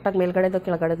 2 ಕರೆಕ್ಟಾಗಿ ಮೇಲ್ಗಡೆದು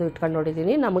ಕೆಳಗಡೆದು ಇಟ್ಕೊಂಡು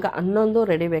ನೋಡಿದ್ದೀನಿ. ನಮಗೆ 11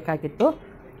 ರೆಡಿ ಬೇಕಾಗಿತ್ತು,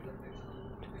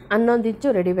 11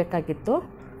 ಇಂಚು ರೆಡಿ ಬೇಕಾಗಿತ್ತು.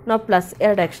 ನಾವು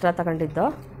 +2 ಎಕ್ಸ್ಟ್ರಾ ತಗೊಂಡಿದ್ದು.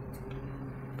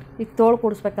 ಈಗ ತೋಳು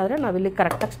ಕೂಡಿಸ್ಬೇಕಾದ್ರೆ ನಾವಿಲ್ಲಿ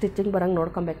ಕರೆಕ್ಟಾಗಿ ಸ್ಟಿಚಿಂಗ್ ಬರೋಂಗೆ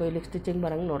ನೋಡ್ಕೊಬೇಕು, ಇಲ್ಲಿಗೆ ಸ್ಟಿಚಿಂಗ್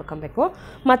ಬರೋಂಗೆ ನೋಡ್ಕೊಬೇಕು.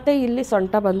 ಮತ್ತು ಇಲ್ಲಿ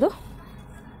ಸೊಂಟ ಬಂದು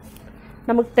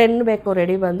ನಮಗೆ 10 ಬೇಕು,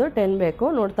 ರೆಡಿ ಬಂದು 10 ಬೇಕು.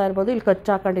 ನೋಡ್ತಾ ಇರ್ಬೋದು ಇಲ್ಲಿ ಕಚ್ಚು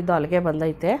ಹಾಕೊಂಡಿದ್ದು ಅಲ್ಲಿಗೆ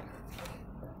ಬಂದೈತೆ.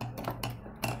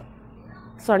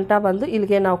 ಸೊಂಟ ಬಂದು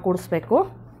ಇಲ್ಲಿಗೆ ನಾವು ಕೂಡಿಸ್ಬೇಕು.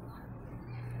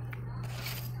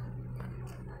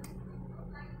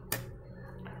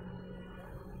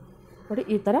 ನೋಡಿ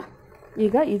ಈ ಥರ.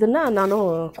 ಈಗ ಇದನ್ನು ನಾನು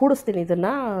ಕೂಡಿಸ್ತೀನಿ,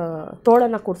 ಇದನ್ನು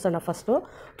ತೋಳನ್ನು ಕೂಡಿಸೋಣ. ಫಸ್ಟು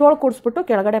ತೋಳು ಕೂಡಿಸ್ಬಿಟ್ಟು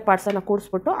ಕೆಳಗಡೆ ಪಾರ್ಟ್ಸನ್ನು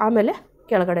ಕೂಡಿಸ್ಬಿಟ್ಟು ಆಮೇಲೆ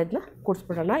ಕೆಳಗಡೆದನ್ನ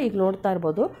ಕೂಡಿಸ್ಬಿಡೋಣ. ಈಗ ನೋಡ್ತಾ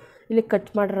ಇರ್ಬೋದು ಇಲ್ಲಿ ಕಟ್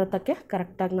ಮಾಡಿರೋದಕ್ಕೆ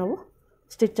ಕರೆಕ್ಟಾಗಿ ನಾವು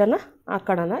ಸ್ಟಿಚ್ಚನ್ನು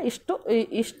ಹಾಕೋಣ.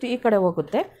 ಇಷ್ಟು ಈ ಕಡೆ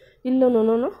ಹೋಗುತ್ತೆ, ಇಲ್ಲೂ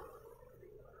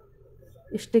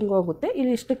ಇಷ್ಟು ಹಿಂಗೆ ಹೋಗುತ್ತೆ.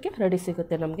 ಇಲ್ಲಿ ಇಷ್ಟಕ್ಕೆ ರೆಡಿ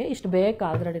ಸಿಗುತ್ತೆ ನಮಗೆ. ಇಷ್ಟು ಬೇಕು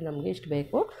ಆಲ್ರೆಡಿ, ನಮಗೆ ಇಷ್ಟು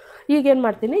ಬೇಕು. ಈಗೇನು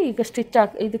ಮಾಡ್ತೀನಿ, ಈಗ ಸ್ಟಿಚ್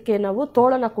ಇದಕ್ಕೆ ನಾವು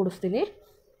ತೋಳನ್ನು ಕೂಡಿಸ್ತೀನಿ.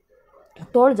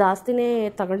 ತೋಳು ಜಾಸ್ತಿನೇ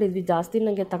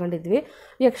ತಗೊಂಡಿದ್ವಿ.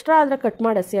 ಎಕ್ಸ್ಟ್ರಾ ಆದರೆ ಕಟ್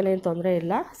ಮಾಡಿ ಎಸೆಯಲ್ಲ, ಏನು ತೊಂದರೆ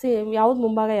ಇಲ್ಲ. ಯಾವ್ದು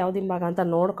ಮುಂಭಾಗ ಯಾವ್ದು ಹಿಂಭಾಗ ಅಂತ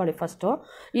ನೋಡ್ಕೊಳ್ಳಿ ಫಸ್ಟು.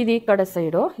 ಇದು ಈ ಕಡೆ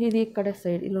ಸೈಡು, ಇದು ಈ ಕಡೆ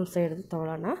ಸೈಡ್, ಇನ್ನೊಂದು ಸೈಡ್ದು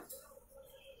ತೊಗೊಳ್ಳೋಣ.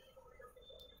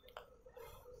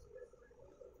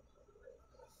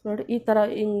 ನೋಡಿ ಈ ಥರ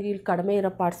ಹಿಂಗೆ ಇಲ್ಲಿ ಕಡಿಮೆ ಇರೋ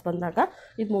ಪಾರ್ಟ್ಸ್ ಬಂದಾಗ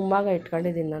ಇದು ಮುಂಭಾಗ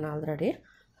ಇಟ್ಕೊಂಡಿದ್ದೀನಿ ನಾನು ಆಲ್ರೆಡಿ.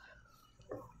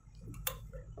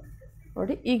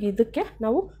 ನೋಡಿ ಈಗ ಇದಕ್ಕೆ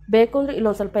ನಾವು ಬೇಕು ಅಂದರೆ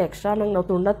ಇಲ್ಲೊಂದು ಸ್ವಲ್ಪ ಎಕ್ಸ್ಟ್ರಾ ನಂಗೆ ನಾವು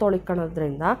ತುಂಡ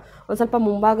ತೊಳಿಕೊಳ್ಳೋದ್ರಿಂದ ಒಂದು ಸ್ವಲ್ಪ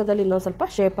ಮುಂಭಾಗದಲ್ಲಿ ಇನ್ನೊಂದು ಸ್ವಲ್ಪ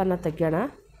ಶೇಪನ್ನು ತೆಗೆಯೋಣ.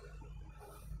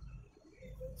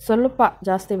 ಸ್ವಲ್ಪ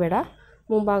ಜಾಸ್ತಿ ಬೇಡ,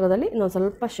 ಮುಂಭಾಗದಲ್ಲಿ ಇನ್ನೊಂದು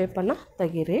ಸ್ವಲ್ಪ ಶೇಪನ್ನು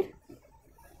ತೆಗೀರಿ.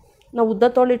 ನಾವು ಉದ್ದ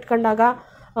ತೋಳು ಇಟ್ಕೊಂಡಾಗ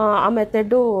ಆ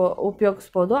ಮೆಥಡು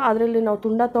ಉಪಯೋಗಿಸ್ಬೋದು. ಅದರಲ್ಲಿ ನಾವು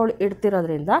ತುಂಡ ತೋಳು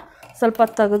ಇಡ್ತಿರೋದ್ರಿಂದ ಸ್ವಲ್ಪ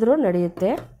ತೆಗೆದ್ರೂ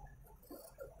ನಡೆಯುತ್ತೆ.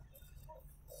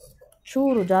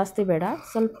 ಚೂರು ಜಾಸ್ತಿ ಬೇಡ,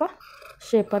 ಸ್ವಲ್ಪ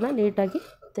ಶೇಪನ್ನು ನೀಟಾಗಿ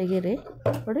ತೆಗೀರಿ.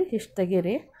 ನೋಡಿ ಇಷ್ಟು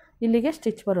ತೆಗೀರಿ, ಇಲ್ಲಿಗೆ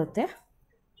ಸ್ಟಿಚ್ ಬರುತ್ತೆ.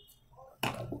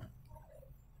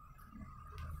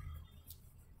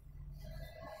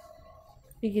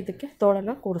 ಈಗ ಇದಕ್ಕೆ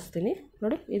ತೋಳನ್ನು ಕೂಡಿಸ್ತೀನಿ.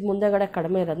 ನೋಡಿ ಇದು ಮುಂದೆಗಡೆ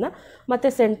ಕಡಿಮೆ ಇರೋದನ್ನ ಮತ್ತು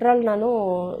ಸೆಂಟ್ರಲ್ಲಿ ನಾನು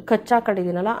ಕಚ್ಚು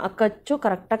ಹಾಕೊಂಡಿದ್ದೀನಲ್ಲ, ಆ ಕಚ್ಚು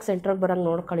ಕರೆಕ್ಟಾಗಿ ಸೆಂಟ್ರಿಗೆ ಬರೋಂಗೆ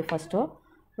ನೋಡ್ಕೊಳ್ಳಿ ಫಸ್ಟು.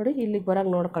 ನೋಡಿ ಇಲ್ಲಿಗೆ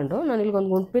ಬರೋಂಗೆ ನೋಡ್ಕೊಂಡು ನಾನು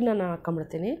ಇಲ್ಲಿಗೊಂದು ಗುಂಡ್ಪಿನ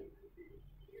ಹಾಕೊಂಬಿಡ್ತೀನಿ,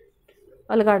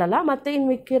 ಅಲ್ಗಾಡಲ್ಲ. ಮತ್ತು ಇನ್ನು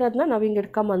ಮಿಕ್ಕಿರೋದನ್ನ ನಾವು ಹಿಂಗೆ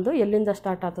ಇಟ್ಕೊಂಬಂದು ಎಲ್ಲಿಂದ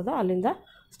ಸ್ಟಾರ್ಟ್ ಆಗ್ತದೋ ಅಲ್ಲಿಂದ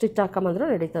ಸ್ಟಿಚ್ ಹಾಕೊಂಬಂದ್ರೂ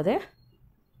ನಡೀತದೆ.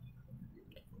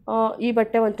 ಈ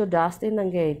ಬಟ್ಟೆ ಒಂಚೂರು ಜಾಸ್ತಿ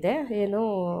ನನಗೆ ಐತೆ, ಏನು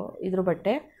ಇದ್ರ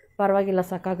ಬಟ್ಟೆ ಪರವಾಗಿಲ್ಲ,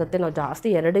 ಸಾಕಾಗುತ್ತೆ. ನಾವು ಜಾಸ್ತಿ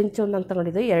 2 ಇಂಚು ನಂಗೆ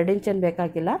ತಗೊಂಡಿದ್ವಿ, 2 ಇಂಚೇನು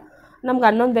ಬೇಕಾಗಿಲ್ಲ. ನಮ್ಗೆ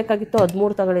 11 ಬೇಕಾಗಿತ್ತು,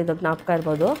 13 ತಗೊಂಡಿದ್ದು ಜ್ಞಾಪಕ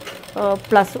ಇರ್ಬೋದು.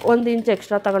 ಪ್ಲಸ್ 1 ಇಂಚ್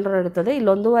ಎಕ್ಸ್ಟ್ರಾ ತಗೊಂಡ್ರೆ ಇರ್ತದೆ,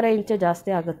 ಇಲ್ಲಿ 1.5 ಇಂಚೆ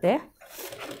ಜಾಸ್ತಿ ಆಗುತ್ತೆ.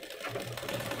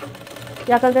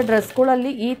 ಯಾಕಂದರೆ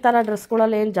ಡ್ರೆಸ್ಗಳಲ್ಲಿ ಈ ಥರ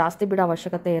ಡ್ರೆಸ್ಗಳಲ್ಲಿ ಏನು ಜಾಸ್ತಿ ಬಿಡೋ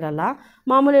ಅವಶ್ಯಕತೆ ಇರಲ್ಲ.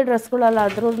 ಮಾಮೂಲಿ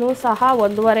ಡ್ರೆಸ್ಗಳಲ್ಲಾದ್ರೂ ಸಹ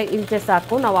 1.5 ಇಂಚೆ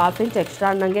ಸಾಕು. ನಾವು 1/2 ಇಂಚ್ ಎಕ್ಸ್ಟ್ರಾ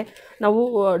ಅನ್ನಂಗೆ ನಾವು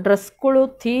ಡ್ರೆಸ್ಗಳು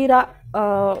ತೀರಾ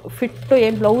ಫಿಟ್ಟು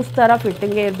ಏನು ಬ್ಲೌಸ್ ಥರ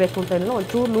ಫಿಟ್ಟಿಂಗೇ ಇರಬೇಕು ಅಂತ ಏನಿಲ್ಲ,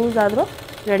 ಒಂಚೂರು ಲೂಸ್ ಆದರೂ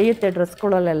ನಡೆಯುತ್ತೆ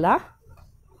ಡ್ರೆಸ್ಗಳಲ್ಲೆಲ್ಲ.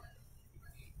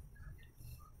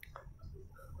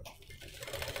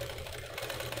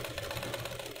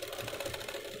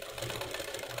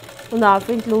 ಒಂದು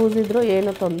 1/2 ಇಂಚ್ ಲೂಸ್ ಇದ್ದರೂ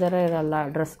ಏನೂ ತೊಂದರೆ ಇರಲ್ಲ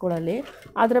ಡ್ರೆಸ್ಗಳಲ್ಲಿ.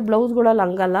 ಆದರೆ ಬ್ಲೌಸ್ಗಳಲ್ಲಿ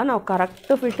ಹಂಗಲ್ಲ, ನಾವು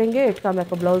ಕರೆಕ್ಟ್ ಫಿಟ್ಟಿಂಗೇ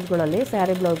ಇಟ್ಕೊಬೇಕು ಬ್ಲೌಸ್ಗಳಲ್ಲಿ,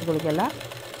 ಸ್ಯಾರಿ ಬ್ಲೌಸ್ಗಳಿಗೆಲ್ಲ.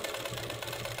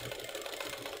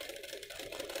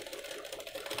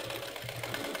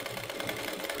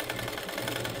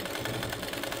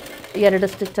 ಎರಡು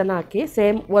ಸ್ಟಿಚ್ಚನ್ನು ಹಾಕಿ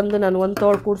ಸೇಮ್ ನಾನು ಒಂದು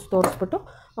ತೋಳು ಕೂಡಿಸಿ ತೋರಿಸ್ಬಿಟ್ಟು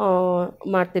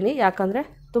ಮಾಡ್ತೀನಿ. ಯಾಕಂದರೆ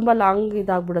ತುಂಬ ಲಾಂಗ್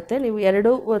ಇದಾಗ್ಬಿಡುತ್ತೆ. ನೀವು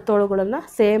 2 ತೋಳುಗಳನ್ನು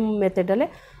ಸೇಮ್ ಮೆಥಡಲ್ಲೇ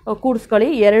ಕೂಡಿಸ್ಕೊಳ್ಳಿ.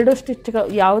 2 ಸ್ಟಿಚ್ಗಳು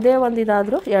ಯಾವುದೇ ಒಂದು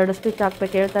ಇದಾದರೂ 2 ಸ್ಟಿಚ್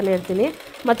ಹಾಕ್ಬೇಕು ಹೇಳ್ತಾನೆ ಇರ್ತೀನಿ.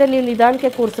 ಮತ್ತು ನೀವು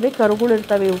ನಿಧಾನಕ್ಕೆ ಕೂಡಿಸ್ರಿ, ಕರುಗಳು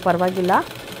ಇರ್ತವೆ, ಇವು ಪರವಾಗಿಲ್ಲ,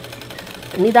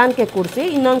 ನಿಧಾನಕ್ಕೆ ಕೂಡಿಸಿ.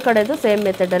 ಇನ್ನೊಂದು ಕಡೆದು ಸೇಮ್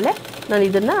ಮೆಥಡಲ್ಲೇ ನಾನು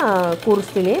ಇದನ್ನು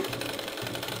ಕೂರಿಸ್ತೀನಿ.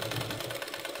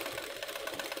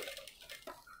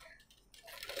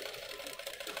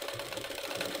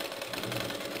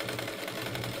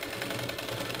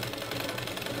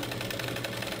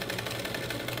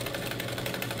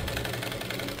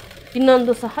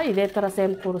 ಇನ್ನೊಂದು ಸಹ ಇದೇ ಥರ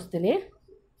ಸೇಮ್ ಕೂರಿಸ್ತೀನಿ.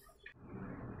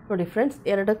 ನೋಡಿ ಫ್ರೆಂಡ್ಸ್,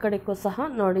 2 ಕಡೆಗೂ ಸಹ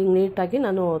ನೋಡಿ ನೀಟಾಗಿ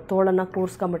ನಾನು ತೋಳನ್ನು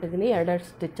ಕೂರಿಸ್ಕೊಂಬಿಟ್ಟಿದ್ದೀನಿ, 2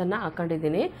 ಸ್ಟಿಚ್ಚನ್ನು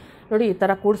ಹಾಕೊಂಡಿದ್ದೀನಿ. ನೋಡಿ ಈ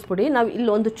ಥರ ಕೂಡಿಸ್ಬಿಡಿ. ನಾವು ಇಲ್ಲಿ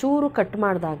ಒಂದು ಚೂರು ಕಟ್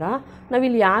ಮಾಡಿದಾಗ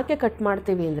ನಾವಿಲ್ಲಿ ಯಾಕೆ ಕಟ್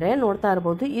ಮಾಡ್ತೀವಿ ಅಂದರೆ, ನೋಡ್ತಾ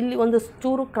ಇರ್ಬೋದು ಇಲ್ಲಿ ಒಂದು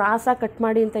ಚೂರು ಕ್ರಾಸಾಗಿ ಕಟ್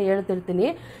ಮಾಡಿ ಅಂತ ಹೇಳ್ತಿರ್ತೀನಿ.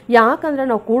 ಯಾಕಂದರೆ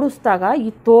ನಾವು ಕೂಡಿಸಿದಾಗ ಈ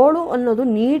ತೋಳು ಅನ್ನೋದು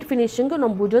ನೀಟ್ ಫಿನಿಶಿಂಗು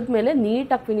ನಮ್ಮ ಭುಜದ ಮೇಲೆ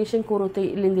ನೀಟಾಗಿ ಫಿನಿಶಿಂಗ್ ಕೂರುತ್ತೆ.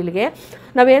 ಇಲ್ಲಿಂದ ಇಲ್ಲಿಗೆ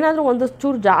ನಾವೇನಾದರೂ ಒಂದು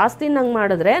ಚೂರು ಜಾಸ್ತಿ ನಂಗೆ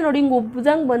ಮಾಡಿದ್ರೆ ನೋಡಿ ಹಿಂಗೆ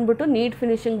ಉಬ್ಬ್ದಂಗೆ ಬಂದುಬಿಟ್ಟು ನೀಟ್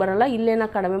ಫಿನಿಶಿಂಗ್ ಬರೋಲ್ಲ. ಇಲ್ಲೇನ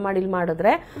ಕಡಿಮೆ ಮಾಡಿ ಇಲ್ಲಿ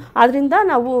ಮಾಡಿದ್ರೆ, ಆದ್ದರಿಂದ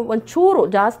ನಾವು ಒಂದು ಚೂರು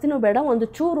ಜಾಸ್ತಿನೂ ಬೇಡ, ಒಂದು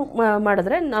ಚೂರು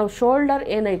ಮಾಡಿದ್ರೆ ನಾವು ಶೋಲ್ಡರ್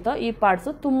ಏನಾಯ್ತೋ ಈ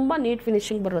ಪಾರ್ಟ್ಸು ತುಂಬ ನೀಟ್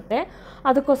ಫಿನಿಶಿಂಗ್ ಬರುತ್ತೆ.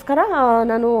 ಅದಕ್ಕೋಸ್ಕರ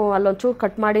ನಾನು ಅಲ್ಲೊಂಚೂರು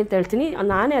ಕಟ್ ಮಾಡಿ ಅಂತ ಹೇಳ್ತೀನಿ.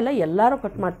 ನಾನೇ ಅಲ್ಲ, ಎಲ್ಲರೂ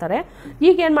ಕಟ್ ಮಾಡ್ತಾರೆ.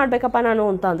 ಈಗ ಏನು ಮಾಡಬೇಕಪ್ಪ ನಾನು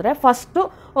ಅಂತಂದರೆ, ಫಸ್ಟು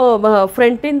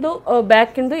ಫ್ರಂಟಿಂದು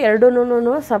ಬ್ಯಾಕಿಂದು ಎರಡೂ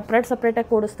ಸಪ್ರೇಟಾಗಿ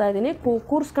ಕೂಡಿಸ್ತಾ ಇದ್ದೀನಿ.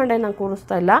 ಕೂರಿಸ್ಕೊಂಡೆ ನಾನು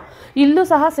ಕೂರಿಸ್ತಾ ಇಲ್ಲ. ಇಲ್ಲೂ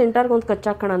ಸಹ ಸೆಂಟರ್ಗೆ ಒಂದು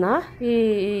ಕಚ್ಚಾಕೋಣ. ಈ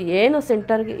ಏನು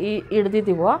ಸೆಂಟರ್ಗೆ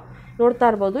ಹಿಡ್ದಿದ್ದೀವೋ ನೋಡ್ತಾ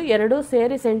ಇರ್ಬೋದು, 2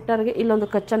 ಸೇರಿ ಸೆಂಟರ್ಗೆ ಇಲ್ಲೊಂದು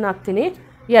ಕಚ್ಚನ್ನು ಹಾಕ್ತೀನಿ.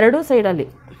 2 ಸೈಡಲ್ಲಿ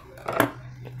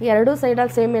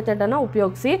ಸೇಮ್ ಮೆಥಡನ್ನು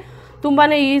ಉಪಯೋಗಿಸಿ. ತುಂಬಾ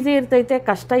ಈಸಿ ಇರ್ತೈತೆ,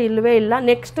 ಕಷ್ಟ ಇಲ್ಲವೇ ಇಲ್ಲ.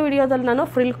 ನೆಕ್ಸ್ಟ್ ವಿಡಿಯೋದಲ್ಲಿ ನಾನು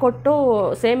ಫ್ರಿಲ್ ಕೊಟ್ಟು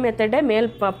ಸೇಮ್ ಮೆಥಡೇ ಮೇಲ್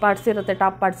ಪಾರ್ಟ್ಸ್ ಇರುತ್ತೆ,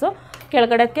 ಟಾಪ್ ಪಾರ್ಟ್ಸು,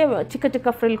 ಕೆಳಗಡೆಕ್ಕೆ ಚಿಕ್ಕ ಚಿಕ್ಕ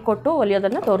ಫ್ರಿಲ್ ಕೊಟ್ಟು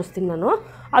ಹೊಲಿಯೋದನ್ನು ತೋರಿಸ್ತೀನಿ ನಾನು.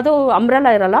 ಅದು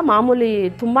ಅಂಬ್ರೆಲಾ ಇರಲ್ಲ, ಮಾಮೂಲಿ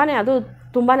ಅದು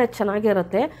ತುಂಬಾ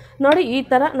ಚೆನ್ನಾಗಿರುತ್ತೆ. ನೋಡಿ ಈ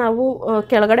ಥರ ನಾವು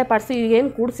ಕೆಳಗಡೆ ಪಾರ್ಟ್ಸ್ ಈಗೇನು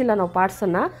ಕೂಡಿಸಿಲ್ಲ ನಾವು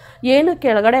ಪಾರ್ಟ್ಸನ್ನು, ಏನು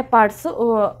ಕೆಳಗಡೆ ಪಾರ್ಟ್ಸು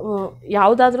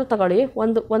ಯಾವುದಾದ್ರೂ ತಗೊಳ್ಳಿ,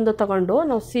 ಒಂದು ತಗೊಂಡು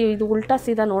ನಾವು ಇದು ಉಲ್ಟಾ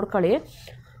ಸೀದಾ ನೋಡ್ಕೊಳ್ಳಿ.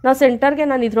 ನಾವು ಸೆಂಟರ್ಗೆ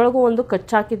ನಾನು ಇದ್ರೊಳಗೂ ಒಂದು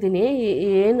ಕಚ್ಚು ಹಾಕಿದ್ದೀನಿ,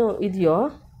 ಏನು ಇದೆಯೋ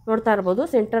ನೋಡ್ತಾ ಇರ್ಬೋದು.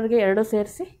 ಸೆಂಟರ್ಗೆ 2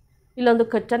 ಸೇರಿಸಿ ಇಲ್ಲೊಂದು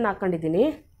ಕಚ್ಚನ್ನು ಹಾಕ್ಕೊಂಡಿದ್ದೀನಿ.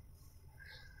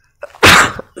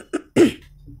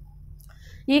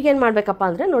 ಈಗೇನು ಮಾಡಬೇಕಪ್ಪ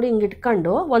ಅಂದರೆ, ನೋಡಿ ಹಿಂಗೆ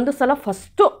ಇಟ್ಕೊಂಡು ಒಂದು ಸಲ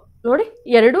ಫಸ್ಟು ನೋಡಿ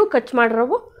 2 ಕಚ್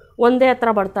ಮಾಡಿರೋವು ಒಂದೇ ಹತ್ರ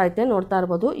ಬರ್ತಾಯಿದೆ, ನೋಡ್ತಾ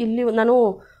ಇರ್ಬೋದು. ಇಲ್ಲಿ ನಾನು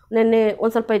ನೆನ್ನೆ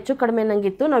ಒಂದು ಸ್ವಲ್ಪ ಹೆಚ್ಚು ಕಡಿಮೆ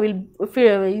ನನಗಿತ್ತು, ನಾವು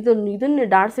ಇಲ್ಲಿ ಇದನ್ನು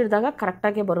ಡಾಡ್ಸಿಡಿದಾಗ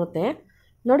ಕರೆಕ್ಟಾಗೇ ಬರುತ್ತೆ.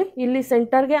 ನೋಡಿ ಇಲ್ಲಿ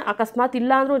ಸೆಂಟರ್ಗೆ ಅಕಸ್ಮಾತ್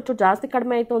ಇಲ್ಲ ಅಂದರೂ ಒಂಚೂರು ಜಾಸ್ತಿ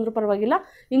ಕಡಿಮೆ ಆಯಿತು ಅಂದರೂ ಪರವಾಗಿಲ್ಲ,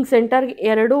 ಹಿಂಗೆ ಸೆಂಟರ್ಗೆ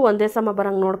 2 ಒಂದೇ ಸಮ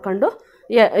ಬರೋಂಗೆ ನೋಡ್ಕೊಂಡು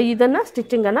ಇದನ್ನು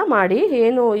ಸ್ಟಿಚಿಂಗನ್ನು ಮಾಡಿ.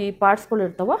 ಏನು ಈ ಪಾರ್ಟ್ಸ್ಗಳು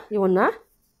ಇರ್ತವೋ ಇವನ್ನ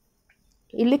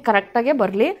ಇಲ್ಲಿ ಕರೆಕ್ಟಾಗೇ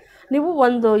ಬರಲಿ. ನೀವು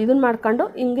ಒಂದು ಇದನ್ನು ಮಾಡ್ಕೊಂಡು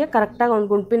ಹಿಂಗೆ ಕರೆಕ್ಟಾಗಿ ಒಂದು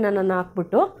ಗುಂಪಿನನ್ನು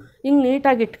ಹಾಕ್ಬಿಟ್ಟು ಹಿಂಗೆ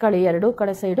ನೀಟಾಗಿ ಇಟ್ಕೊಳ್ಳಿ. 2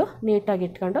 ಕಡೆ ಸೈಡು ನೀಟಾಗಿ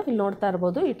ಇಟ್ಕೊಂಡು ಇಲ್ಲಿ ನೋಡ್ತಾ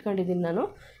ಇರ್ಬೋದು ಇಟ್ಕೊಂಡಿದ್ದೀನಿ ನಾನು.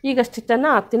 ಈಗ ಸ್ಟಿಚ್ಚನ್ನು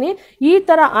ಹಾಕ್ತೀನಿ. ಈ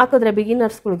ಥರ ಹಾಕಿದ್ರೆ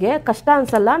ಬಿಗಿನರ್ಸ್ಗಳಿಗೆ ಕಷ್ಟ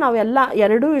ಅನಿಸಲ್ಲ. ನಾವೆಲ್ಲ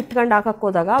 2 ಇಟ್ಕೊಂಡು ಹಾಕಕ್ಕೆ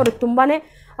ಹೋದಾಗ ಅವ್ರಿಗೆ ತುಂಬಾ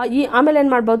ಆಮೇಲೆ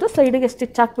ಏನು ಮಾಡ್ಬೋದು, ಸೈಡಿಗೆ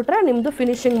ಸ್ಟಿಚ್ ಹಾಕ್ಬಿಟ್ರೆ ನಿಮ್ಮದು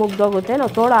ಫಿನಿಶಿಂಗ್ ಮುಗ್ದೋಗುತ್ತೆ.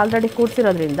 ನಾವು ತೋಳು ಆಲ್ರೆಡಿ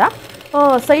ಕೂಡಿಸಿರೋದ್ರಿಂದ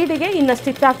ಸೈಡಿಗೆ ಇನ್ನು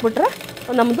ಸ್ಟಿಚ್ ಹಾಕ್ಬಿಟ್ರೆ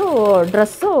ನಮ್ಮದು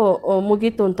ಡ್ರೆಸ್ಸು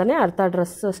ಮುಗೀತು ಅಂತಲೇ ಅರ್ಥ.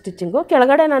 ಡ್ರೆಸ್ ಸ್ಟಿಚಿಂಗು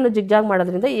ಕೆಳಗಡೆ ನಾನು ಜಿಗ್ಜಾಗ್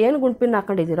ಮಾಡೋದ್ರಿಂದ ಏನು ಗುಂಪಿನ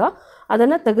ಹಾಕೊಂಡಿದ್ದೀರೋ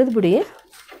ಅದನ್ನು ತೆಗೆದುಬಿಡಿ.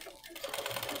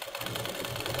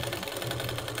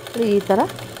 ಈ ಥರ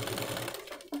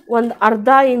ಒಂದು ಅರ್ಧ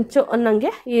ಇಂಚು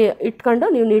ಅನ್ನಂಗೆ ಇಟ್ಕೊಂಡು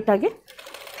ನೀವು ನೀಟಾಗಿ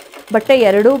ಬಟ್ಟೆ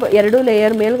ಎರಡು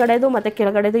ಲೇಯರ್ ಮೇಲ್ಗಡೆದು ಮತ್ತು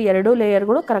ಕೆಳಗಡೆದು 2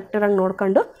 ಲೇಯರ್ಗಳು ಕರೆಕ್ಟಾಗಿ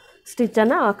ನೋಡ್ಕೊಂಡು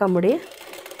ಸ್ಟಿಚ್ಚನ್ನು ಹಾಕೊಂಬಿಡಿ.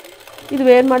 ಇದು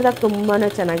ವೇರ್ ಮಾಡಿದಾಗ ತುಂಬಾ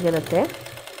ಚೆನ್ನಾಗಿರುತ್ತೆ.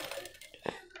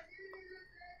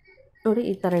 ನೋಡಿ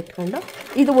ಈ ಥರ ಇಟ್ಕೊಂಡು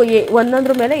ಇದು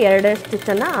ಒಂದೊಂದ್ರ ಮೇಲೆ 2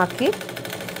 ಸ್ಟಿಚ್ಚನ್ನು ಹಾಕಿ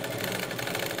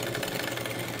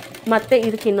ಮತ್ತು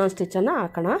ಇದಕ್ಕೆ ಇನ್ನೊಂದು ಸ್ಟಿಚ್ಚನ್ನು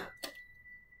ಹಾಕೋಣ.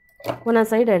 ಒಂದೊಂದು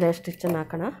ಸೈಡ್ 2 ಸ್ಟಿಚ್ಚನ್ನು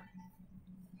ಹಾಕೋಣ.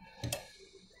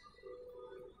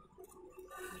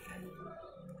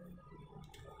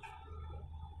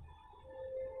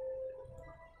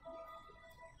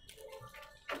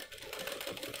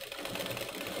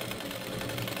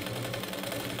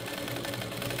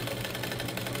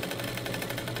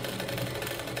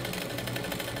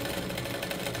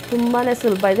 ತುಂಬಾ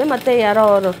ಸುಲಭ ಇದೆ. ಮತ್ತು ಯಾರೋ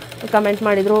ಅವರು ಕಮೆಂಟ್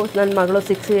ಮಾಡಿದರು, ನನ್ನ ಮಗಳು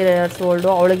 6 ಇಯರ್ಸ್ ಓಲ್ಡು,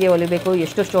 ಅವಳಿಗೆ ಹೊಲಿಬೇಕು,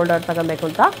 ಎಷ್ಟು ಶೋಲ್ಡರ್ ತಗೊಬೇಕು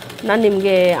ಅಂತ. ನಾನು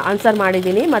ನಿಮಗೆ ಆನ್ಸರ್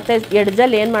ಮಾಡಿದ್ದೀನಿ. ಮತ್ತು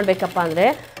ಎಡ್ಜಲ್ಲಿ ಏನು ಮಾಡಬೇಕಪ್ಪ ಅಂದರೆ,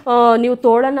 ನೀವು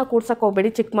ತೋಳನ್ನು ಕೂಡ್ಸೋಕ್ಕೆ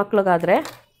ಹೋಗಬೇಡಿ. ಚಿಕ್ಕ ಮಕ್ಳಿಗಾದರೆ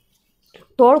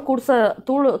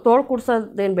ತೋಳು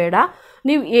ಕೂಡ್ಸೋದೇನು ಬೇಡ.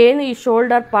 ನೀವು ಏನು ಈ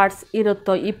ಶೋಲ್ಡರ್ ಪಾರ್ಟ್ಸ್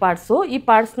ಇರುತ್ತೋ ಈ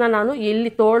ಪಾರ್ಟ್ಸ್ನ ನಾನು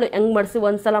ಎಲ್ಲಿ ತೋಳು ಹೆಂಗೆ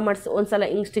ಒಂದು ಸಲ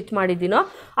ಹಿಂಗೆ ಸ್ಟಿಚ್ ಮಾಡಿದ್ದೀನೋ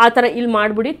ಆ ಥರ ಇಲ್ಲಿ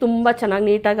ಮಾಡಿಬಿಡಿ. ತುಂಬ ಚೆನ್ನಾಗಿ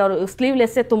ನೀಟಾಗಿ ಅವರು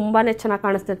ಸ್ಲೀವ್ಲೆಸ್ಸೇ ತುಂಬಾ ಚೆನ್ನಾಗಿ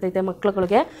ಕಾಣಿಸ್ತಿರ್ತೈತೆ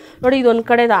ಮಕ್ಳುಗಳಿಗೆ. ನೋಡಿ, ಇದೊಂದು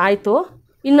ಕಡೆದು ಆಯಿತು.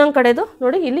 ಇನ್ನೊಂದು ಕಡೆದು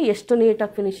ನೋಡಿ ಇಲ್ಲಿ ಎಷ್ಟು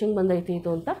ನೀಟಾಗಿ ಫಿನಿಶಿಂಗ್ ಬಂದೈತಿ ಇದು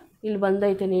ಅಂತ. ಇಲ್ಲಿ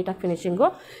ಬಂದೈತೆ ನೀಟಾಗಿ ಫಿನಿಶಿಂಗು.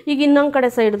 ಈಗ ಇನ್ನೊಂದು ಕಡೆ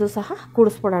ಸೈಡ್ದು ಸಹ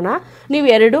ಕೂಡಿಸ್ಬಿಡೋಣ. ನೀವು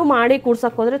ಎರಡೂ ಮಾಡಿ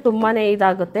ಕೂಡ್ಸೋಕೆ ಹೋದರೆ ತುಂಬಾ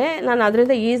ಇದಾಗುತ್ತೆ. ನಾನು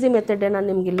ಅದರಿಂದ ಈಸಿ ಮೆಥಡೇ ನಾನು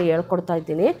ನಿಮ್ಗೆ ಇಲ್ಲಿ ಹೇಳ್ಕೊಡ್ತಾ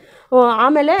ಇದ್ದೀನಿ.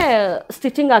 ಆಮೇಲೆ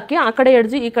ಸ್ಟಿಚಿಂಗ್ ಹಾಕಿ ಆ ಕಡೆ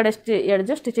ಎಡ್ಜು ಈ ಕಡೆ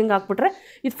ಎಡ್ಜು ಸ್ಟಿಚಿಂಗ್ ಹಾಕ್ಬಿಟ್ರೆ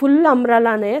ಇದು ಫುಲ್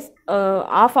ಅಂಬ್ರಲಾನೇ,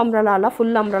 ಹಾಫ್ ಅಂಬ್ರಲ ಅಲ್ಲ,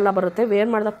 ಫುಲ್ ಅಂಬ್ರಲ ಬರುತ್ತೆ. ವೇರ್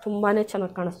ಮಾಡಿದಾಗ ತುಂಬಾ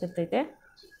ಚೆನ್ನಾಗಿ ಕಾಣಿಸ್ತಿರ್ತೈತೆ.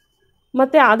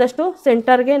 ಮತ್ತು ಆದಷ್ಟು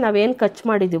ಸೆಂಟರ್ಗೆ ನಾವೇನು ಕಚ್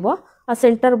ಮಾಡಿದ್ದೀವೋ ಆ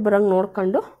ಸೆಂಟರ್ ಬರೋಂಗೆ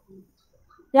ನೋಡ್ಕೊಂಡು,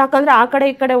 ಯಾಕಂದರೆ ಆ ಕಡೆ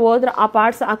ಈ ಕಡೆ ಹೋದ್ರೆ ಆ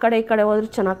ಪಾರ್ಟ್ಸ್ ಆ ಕಡೆ ಈ ಕಡೆ ಹೋದ್ರೆ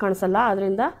ಚೆನ್ನಾಗಿ ಕಾಣಿಸಲ್ಲ.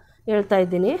 ಅದರಿಂದ ಹೇಳ್ತಾ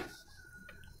ಇದ್ದೀನಿ.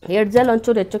 ಎಡ್ಜಲ್ಲಿ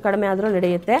ಒಂಚೂರು ಹೆಚ್ಚು ಕಡಿಮೆ ಆದರೂ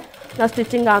ನಡೆಯುತ್ತೆ. ನಾವು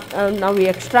ಸ್ಟಿಚಿಂಗ್ ನಾವು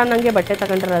ಎಕ್ಸ್ಟ್ರಾ ನನಗೆ ಬಟ್ಟೆ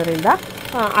ತಗೊಂಡಿರೋದ್ರಿಂದ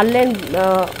ಅಲ್ಲೇನು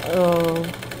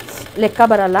ಲೆಕ್ಕ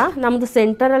ಬರಲ್ಲ. ನಮ್ಮದು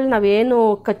ಸೆಂಟರಲ್ಲಿ ನಾವೇನು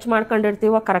ಕಚ್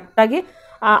ಮಾಡ್ಕೊಂಡಿರ್ತೀವೋ ಕರೆಕ್ಟಾಗಿ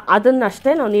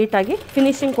ಅದನ್ನಷ್ಟೇ ನಾವು ನೀಟಾಗಿ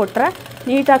ಫಿನಿಶಿಂಗ್ ಕೊಟ್ಟರೆ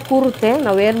ನೀಟಾಗಿ ಕೂರುತ್ತೆ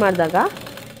ನಾವು ವೇರ್ ಮಾಡಿದಾಗ.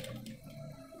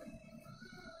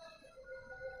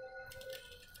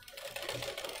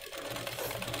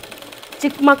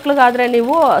 ಚಿಕ್ಕ ಮಕ್ಳಿಗಾದರೆ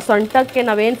ನೀವು ಸೊಂಟಕ್ಕೆ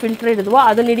ನಾವೇನು ಫಿಲ್ಟ್ರ್ ಹಿಡಿದ್ವೋ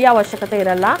ಅದನ್ನ ಹಿಡಿಯೋ ಅವಶ್ಯಕತೆ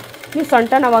ಇರಲ್ಲ. ನೀವು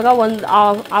ಸೊಂಟನ ಅವಾಗ ಒಂದು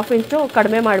ಹಾಫ್ ಇಂಚು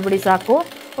ಕಡಿಮೆ ಮಾಡಿಬಿಡಿ ಸಾಕು.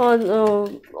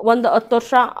 ಒಂದು 10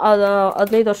 ವರ್ಷ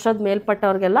 15 ವರ್ಷದ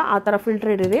ಮೇಲ್ಪಟ್ಟವ್ರಿಗೆಲ್ಲ ಆ ಥರ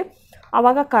ಫಿಲ್ಟ್ರ್ ಹಿಡೀರಿ,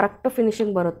 ಆವಾಗ ಕರೆಕ್ಟ್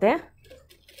ಫಿನಿಶಿಂಗ್ ಬರುತ್ತೆ.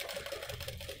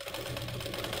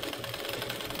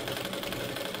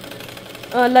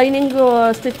 ಲೈನಿಂಗು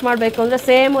ಸ್ಟಿಚ್ ಮಾಡಬೇಕು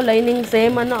ಅಂದರೆ ಲೈನಿಂಗ್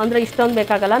ಸೇಮನ್ನು ಅಂದರೆ ಇಷ್ಟೊಂದು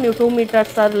ಬೇಕಾಗಲ್ಲ. ನೀವು 2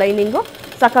 ಮೀಟರ್ಸ್ ಲೈನಿಂಗು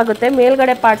ಸಾಕಾಗುತ್ತೆ.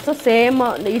 ಮೇಲ್ಗಡೆ ಪಾರ್ಟ್ಸು ಸೇಮ್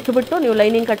ಇಟ್ಬಿಟ್ಟು ನೀವು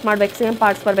ಲೈನಿಂಗ್ ಕಟ್ ಮಾಡಬೇಕು. ಸೇಮ್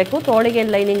ಪಾರ್ಟ್ಸ್ ಬರಬೇಕು.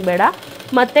 ತೋಳಿಗೇನು ಲೈನಿಂಗ್ ಬೇಡ.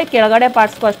 ಮತ್ತು ಕೆಳಗಡೆ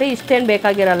ಪಾರ್ಟ್ಸ್ಗೂ ಅಷ್ಟೇ ಇಷ್ಟೇನು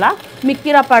ಬೇಕಾಗಿರಲ್ಲ.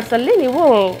 ಮಿಕ್ಕಿರೋ ಪಾರ್ಟ್ಸಲ್ಲಿ ನೀವು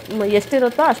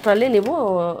ಎಷ್ಟಿರುತ್ತೋ ಅಷ್ಟರಲ್ಲಿ ನೀವು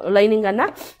ಲೈನಿಂಗನ್ನು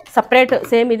ಸಪ್ರೇಟ್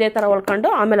ಸೇಮ್ ಇದೇ ಥರ ಹೊಲ್ಕೊಂಡು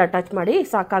ಆಮೇಲೆ ಅಟ್ಯಾಚ್ ಮಾಡಿ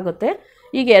ಸಾಕಾಗುತ್ತೆ.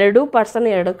 ಈಗ ಎರಡೂ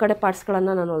ಪಾರ್ಟ್ಸನ್ನು ಎರಡು ಕಡೆ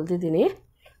ಪಾರ್ಟ್ಸ್ಗಳನ್ನು ನಾನು ಹೊಲ್ದಿದ್ದೀನಿ.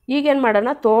 ಈಗೇನು ಮಾಡೋಣ,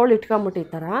 ತೋಳು ಇಟ್ಕೊಂಬಿಟ್ಟು ಈ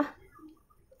ಥರ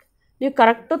ನೀವು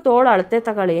ಕರೆಕ್ಟು ತೋಳು ಅಳತೆ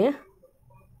ತಗೊಳ್ಳಿ.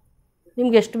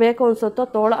 ನಿಮ್ಗೆ ಎಷ್ಟು ಬೇಕು ಅನಿಸುತ್ತೋ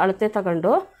ತೋಳು ಅಳತೆ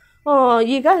ತಗೊಂಡು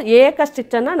ಈಗ ಏಕ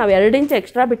ಸ್ಟಿಚ್ಚನ್ನು ನಾವು 2 ಇಂಚ್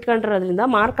ಎಕ್ಸ್ಟ್ರಾ ಬಿಟ್ಕೊಂಡಿರೋದ್ರಿಂದ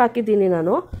ಮಾರ್ಕ್ ಹಾಕಿದ್ದೀನಿ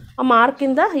ನಾನು. ಆ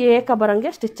ಮಾರ್ಕಿಂದ ಏಕ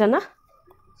ಬರೋಂಗೆ ಸ್ಟಿಚ್ಚನ್ನು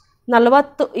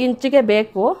 40 ಇಂಚಿಗೆ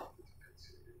ಬೇಕು.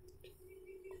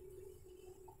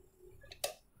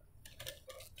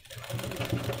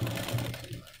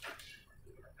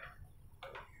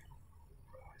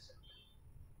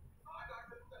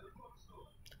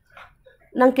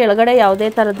 ನಂಗೆ ಕೆಳಗಡೆ ಯಾವುದೇ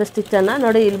ಥರದ ಸ್ಟಿಚ್ಚನ್ನು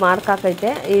ನೋಡಿ ಇಲ್ಲಿ ಮಾರ್ಕ್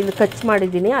ಹಾಕೈತೆ, ಇಲ್ಲಿ ಕಚ್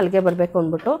ಮಾಡಿದ್ದೀನಿ ಅಲ್ಲಿಗೆ ಬರಬೇಕು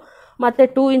ಅಂದ್ಬಿಟ್ಟು. ಮತ್ತು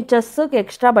 2 ಇಂಚಸ್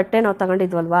ಎಕ್ಸ್ಟ್ರಾ ಬಟ್ಟೆ ನಾವು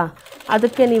ತಗೊಂಡಿದ್ವಲ್ವಾ,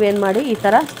 ಅದಕ್ಕೆ ನೀವೇನು ಮಾಡಿ ಈ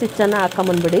ಥರ ಸ್ಟಿಚ್ಚನ್ನು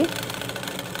ಹಾಕೊಂಬಂದ್ಬಿಡಿ.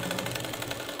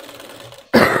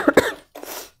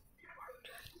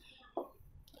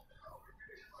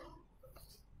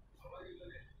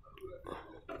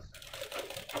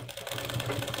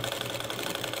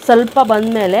 ಸ್ವಲ್ಪ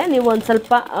ಬಂದಮೇಲೆ ನೀವು ಒಂದು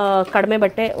ಸ್ವಲ್ಪ ಕಡಿಮೆ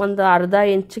ಬಟ್ಟೆ ಒಂದು ಅರ್ಧ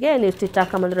ಇಂಚಿಗೆ ನೀವು ಸ್ಟಿಚ್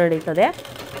ಹಾಕೊಂಬಂದ್ರೆ ನಡೀತದೆ.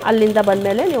 ಅಲ್ಲಿಂದ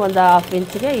ಬಂದಮೇಲೆ ನೀವು ಒಂದು ಹಾಫ್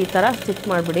ಇಂಚಿಗೆ ಈ ಥರ ಸ್ಟಿಚ್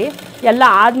ಮಾಡಿಬಿಡಿ. ಎಲ್ಲ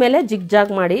ಆದಮೇಲೆ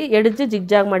ಜಿಗ್ಜಾಗ್ ಮಾಡಿ, ಎಡ್ಜ್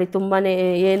ಜಿಗ್ಜಾಗ್ ಮಾಡಿ. ತುಂಬಾ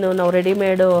ಏನು ನಾವು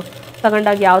ರೆಡಿಮೇಡು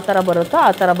ತಗೊಂಡಾಗ ಯಾವ ಥರ ಬರುತ್ತೋ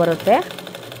ಆ ಥರ ಬರುತ್ತೆ.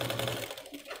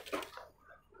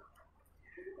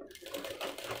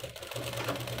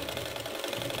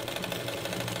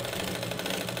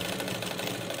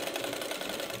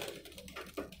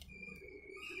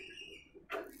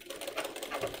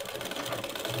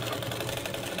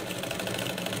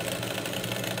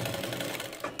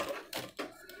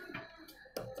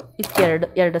 ಇದಕ್ಕೆ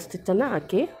ಎರಡು ಸ್ಟಿಚ್ಚನ್ನು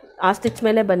ಹಾಕಿ ಆ ಸ್ಟಿಚ್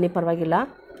ಮೇಲೆ ಬನ್ನಿ, ಪರವಾಗಿಲ್ಲ.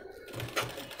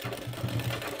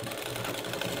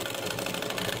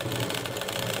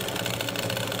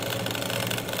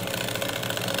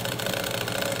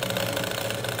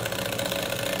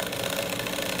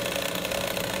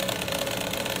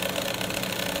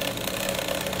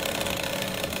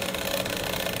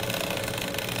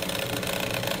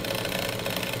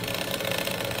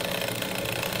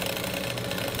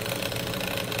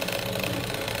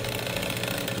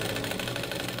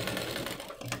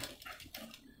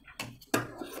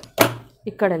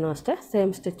 ಈ ಕಡೆನೂ ಅಷ್ಟೇ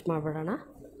ಸೇಮ್ ಸ್ಟಿಚ್ ಮಾಡಿಬಿಡೋಣ.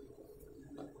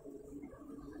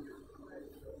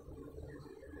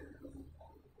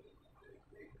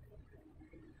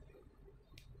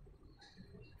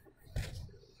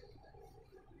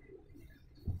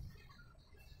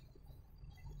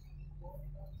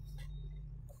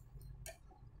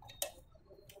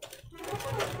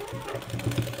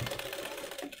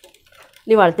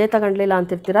 ನೀವು ಅಳತೆ ತಗೊಂಡ್ಲಿಲ್ಲ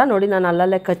ಅಂತಿರ್ತೀರಾ. ನೋಡಿ ನಾನು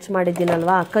ಅಲ್ಲಲ್ಲೇ ಕಚ್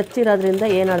ಮಾಡಿದ್ದೀನಲ್ವಾ, ಕಚ್ಚಿರೋದ್ರಿಂದ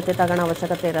ಏನು ಅಳತೆ ತಗೊಳ್ಳೋ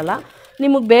ಅವಶ್ಯಕತೆ ಇರೋಲ್ಲ.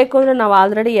 ನಿಮಗೆ ಬೇಕು ಅಂದರೆ ನಾವು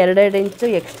ಆಲ್ರೆಡಿ 2 ಇಂಚು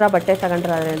ಎಕ್ಸ್ಟ್ರಾ ಬಟ್ಟೆ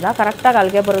ತಗೊಂಡಿರೋದ್ರಿಂದ ಕರೆಕ್ಟಾಗಿ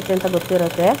ಅಲ್ಲಿಗೆ ಬರುತ್ತೆ ಅಂತ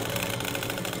ಗೊತ್ತಿರುತ್ತೆ.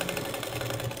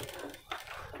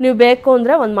 ನೀವು ಬೇಕು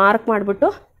ಅಂದರೆ ಒಂದು ಮಾರ್ಕ್ ಮಾಡಿಬಿಟ್ಟು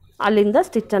ಅಲ್ಲಿಂದ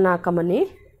ಸ್ಟಿಚ್ಚನ್ನು ಹಾಕೊಂಬನ್ನಿ.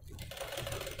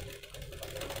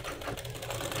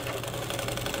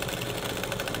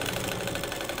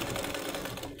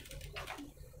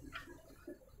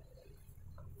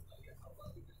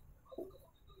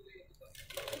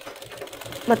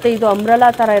 ಮತ್ತು ಇದು ಅಂಬ್ರೆಲಾ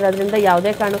ಥರ ಇರೋದ್ರಿಂದ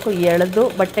ಯಾವುದೇ ಕಾರಣಕ್ಕೂ ಎಳೆದು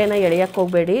ಬಟ್ಟೆನ ಎಳೆಯೋಕ್ಕೆ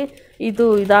ಹೋಗಬೇಡಿ, ಇದು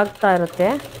ಇದಾಗ್ತಾ ಇರುತ್ತೆ.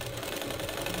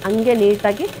 ಹಂಗೆ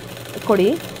ನೀಟಾಗಿ ಕೊಡಿ,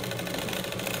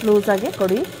 ಲೂಸಾಗಿ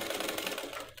ಕೊಡಿ.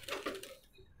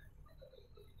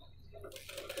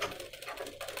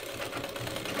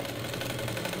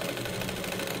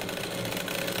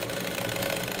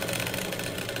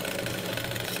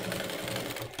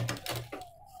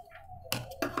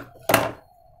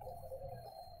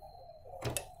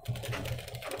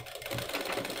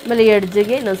 ಆಮೇಲೆ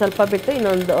ಎಡ್ಜಿಗೆ ಇನ್ನೊಂದು ಸ್ವಲ್ಪ ಬಿಟ್ಟು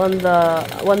ಇನ್ನೊಂದು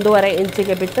 1.5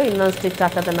 ಇಂಚಿಗೆ ಬಿಟ್ಟು ಇನ್ನೊಂದು ಸ್ಟಿಚ್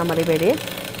ಹಾಕೋದನ್ನು ಮರಿಬೇಡಿ.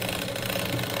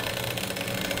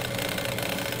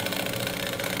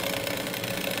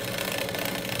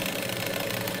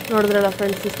 ನೋಡಿದ್ರಲ್ಲ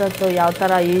ಫ್ರೆಂಡ್ಸ್, ಇಷ್ಟೊತ್ತು ಯಾವ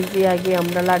ಥರ ಈಸಿಯಾಗಿ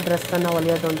ಅಂಬ್ರೆಲಾ ಡ್ರೆಸ್ಸನ್ನು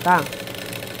ಹೊಲಿಯೋದು ಅಂತ.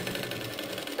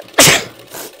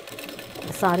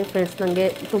 ಸಾರಿ ಫ್ರೆಂಡ್ಸ್, ನನಗೆ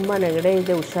ತುಂಬ ನೆಗಡಿ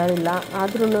ಇದೆ, ಹುಷಾರಿಲ್ಲ.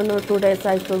 ಆದ್ರೂ 2 ಡೇಸ್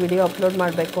ಆಯಿತು ವಿಡಿಯೋ ಅಪ್ಲೋಡ್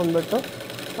ಮಾಡಬೇಕು ಅಂದ್ಬಿಟ್ಟು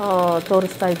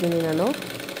ತೋರಿಸ್ತಾ ಇದ್ದೀನಿ ನಾನು.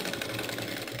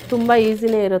 ತುಂಬ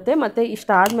ಈಸಿನೇ ಇರುತ್ತೆ. ಮತ್ತು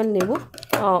ಇಷ್ಟಾದಮೇಲೆ ನೀವು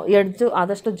ಎಡ್ಜು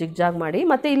ಆದಷ್ಟು ಜಿಗ್ಜಾಗ್ ಮಾಡಿ.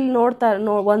 ಮತ್ತು ಇಲ್ಲಿ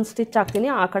ಒಂದು ಸ್ಟಿಚ್ ಹಾಕ್ತೀನಿ,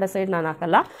 ಆ ಕಡೆ ಸೈಡ್ ನಾನು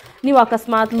ಹಾಕಲ್ಲ. ನೀವು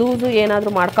ಅಕಸ್ಮಾತ್ ಲೂಸು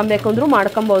ಏನಾದರೂ ಮಾಡ್ಕೊಬೇಕು ಅಂದರೂ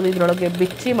ಮಾಡ್ಕೊಬೋದು, ಇದರೊಳಗೆ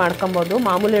ಬಿಚ್ಚಿ ಮಾಡ್ಕೊಬೋದು,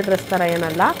 ಮಾಮೂಲಿ ಡ್ರೆಸ್ ಥರ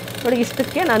ಏನಲ್ಲ. ನೋಡಿ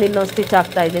ಇಷ್ಟಕ್ಕೆ ನಾನು ಇಲ್ಲೊಂದು ಸ್ಟಿಚ್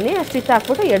ಹಾಕ್ತಾಯಿದ್ದೀನಿ. ಸ್ಟಿಚ್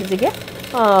ಹಾಕ್ಬಿಟ್ಟು ಎಡ್ಜಿಗೆ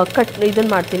ಇದನ್ನು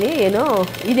ಮಾಡ್ತೀನಿ.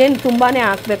 ಇದೇನು ತುಂಬಾ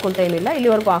ಹಾಕಬೇಕು ಅಂತ ಏನಿಲ್ಲ,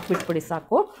 ಇಲ್ಲಿವರೆಗೂ ಹಾಕ್ಬಿಟ್ಬಿಡಿ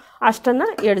ಸಾಕು. ಅಷ್ಟನ್ನು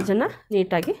ಎಡ್ಜನ್ನು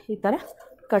ನೀಟಾಗಿ ಈ ಥರ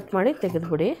ಕಟ್ ಮಾಡಿ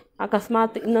ತೆಗೆದುಬಿಡಿ.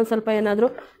 ಅಕಸ್ಮಾತ್ ಇನ್ನೊಂದು ಸ್ವಲ್ಪ ಏನಾದರೂ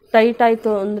ಟೈಟ್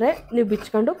ಆಯಿತು ಅಂದರೆ ನೀವು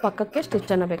ಬಿಚ್ಕೊಂಡು ಪಕ್ಕಕ್ಕೆ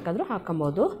ಸ್ಟಿಚ್ಚನ್ನು ಬೇಕಾದರೂ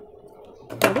ಹಾಕೊಬೋದು.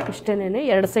 ನೋಡಿ ಇಷ್ಟೇನೇ,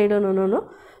 2 ಸೈಡೂ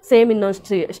ಸೇಮ್ ಇನ್ನೊಂದು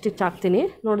ಸ್ಟಿಚ್ ಹಾಕ್ತೀನಿ.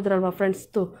 ನೋಡಿದ್ರಲ್ವ ಫ್ರೆಂಡ್ಸ್,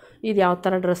 ಇದು ಯಾವ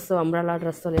ಥರ ಡ್ರೆಸ್ಸು ಅಂಬ್ರೆಲಾ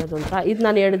ಡ್ರೆಸ್ ಹೊಲಿಯೋದು ಅಂತ. ಇದು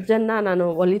ನಾನು ಎಡ್ಜನ್ನು ನಾನು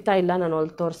ಹೊಲಿತಾ ಇಲ್ಲ, ನಾನು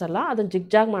ಹೊಲಿದು ತೋರಿಸಲ್ಲ, ಅದನ್ನು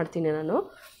ಜಿಗ್ಜಾಗ್ ಮಾಡ್ತೀನಿ ನಾನು.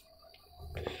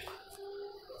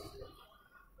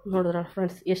 ನೋಡಿದ್ರಲ್ಲ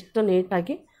ಫ್ರೆಂಡ್ಸ್, ಎಷ್ಟು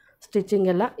ನೀಟಾಗಿ ಸ್ಟಿಚಿಂಗ್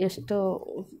ಎಲ್ಲ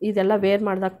ಇದೆಲ್ಲ ವೇರ್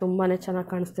ಮಾಡಿದಾಗ ತುಂಬಾ ಚೆನ್ನಾಗಿ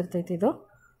ಕಾಣಿಸ್ತಿರ್ತೈತೆ. ಇದು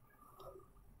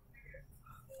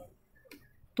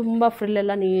ತುಂಬ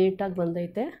ಫ್ರಿಲ್ಲೆಲ್ಲ ನೀಟಾಗಿ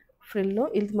ಬಂದೈತೆ ಫ್ರಿಲ್ಲು.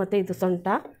 ಇಲ್ಲಿ ಮತ್ತು ಇದು ಸೊಂಟ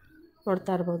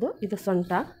ನೋಡ್ತಾ ಇರ್ಬೋದು, ಇದು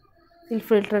ಸೊಂಟ. ಇಲ್ಲಿ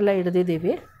ಫಿಲ್ಟ್ರೆಲ್ಲ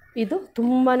ಹಿಡ್ದಿದ್ದೀವಿ. ಇದು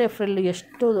ತುಂಬಾ ಫ್ರಿಲ್,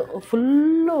 ಎಷ್ಟು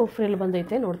ಫುಲ್ಲು ಫ್ರಿಲ್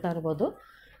ಬಂದೈತೆ ನೋಡ್ತಾ ಇರ್ಬೋದು.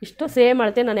 ಇಷ್ಟು ಸೇಮ್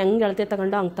ಅಳತೆ, ನಾನು ಹೆಂಗೆ ಅಳತೆ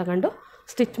ಹಂಗೆ ತಗೊಂಡು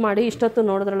ಸ್ಟಿಚ್ ಮಾಡಿ. ಇಷ್ಟೊತ್ತು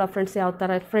ನೋಡಿದ್ರಲ್ಲ ಫ್ರೆಂಡ್ಸ್, ಯಾವ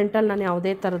ಥರ ಫ್ರಂಟಲ್ಲಿ ನಾನು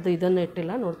ಯಾವುದೇ ಥರದ್ದು ಇದನ್ನು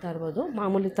ಇಟ್ಟಿಲ್ಲ, ನೋಡ್ತಾ ಇರ್ಬೋದು.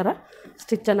 ಮಾಮೂಲಿ ಥರ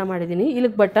ಸ್ಟಿಚ್ಚನ್ನು ಮಾಡಿದ್ದೀನಿ.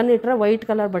 ಇಲ್ಲಿಗೆ ಬಟನ್ ಇಟ್ಟರೆ, ವೈಟ್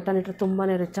ಕಲರ್ ಬಟನ್ ಇಟ್ಟರೆ ತುಂಬಾ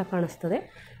ರಿಚಾಗಿ ಕಾಣಿಸ್ತದೆ.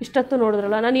 ಇಷ್ಟೊತ್ತು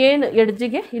ನೋಡಿದ್ರಲ್ಲ, ನಾನು ಏನು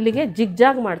ಎಡ್ಜಿಗೆ ಇಲ್ಲಿಗೆ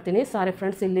ಜಿಗ್ಜಾಗ್ ಮಾಡ್ತೀನಿ. ಸಾರಿ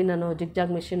ಫ್ರೆಂಡ್ಸ್, ಇಲ್ಲಿ ನಾನು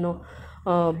ಜಿಗ್ಜಾಗ್ ಮಿಷಿನ್ನು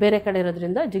ಬೇರೆ ಕಡೆ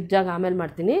ಇರೋದ್ರಿಂದ ಜಿಗ್ಜಾಗ್ ಆಮೇಲೆ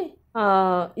ಮಾಡ್ತೀನಿ.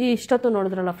 ಇಷ್ಟೊತ್ತು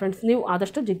ನೋಡಿದ್ರಲ್ಲ ಫ್ರೆಂಡ್ಸ್, ನೀವು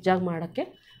ಆದಷ್ಟು ಜಿಗ್ಜಾಗ್ ಮಾಡೋಕ್ಕೆ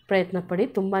ಪ್ರಯತ್ನ ಪಡಿ.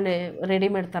 ತುಂಬಾ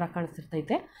ರೆಡಿಮೇಡ್ ಥರ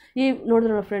ಕಾಣಿಸ್ತಿರ್ತೈತೆ.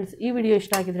 ನೋಡಿದ್ರಲ್ಲ ಫ್ರೆಂಡ್ಸ್, ಈ ವಿಡಿಯೋ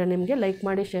ಇಷ್ಟ ಆಗಿದ್ರೆ ನಿಮಗೆ ಲೈಕ್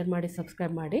ಮಾಡಿ, ಶೇರ್ ಮಾಡಿ,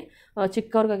 ಸಬ್ಸ್ಕ್ರೈಬ್ ಮಾಡಿ.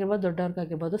 ಚಿಕ್ಕವ್ರಿಗಾಗಿರ್ಬೋದು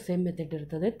ದೊಡ್ಡವ್ರಿಗಾಗಿರ್ಬೋದು ಸೇಮ್ ಮೆಥಡ್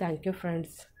ಇರ್ತದೆ. Thank you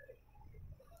friends.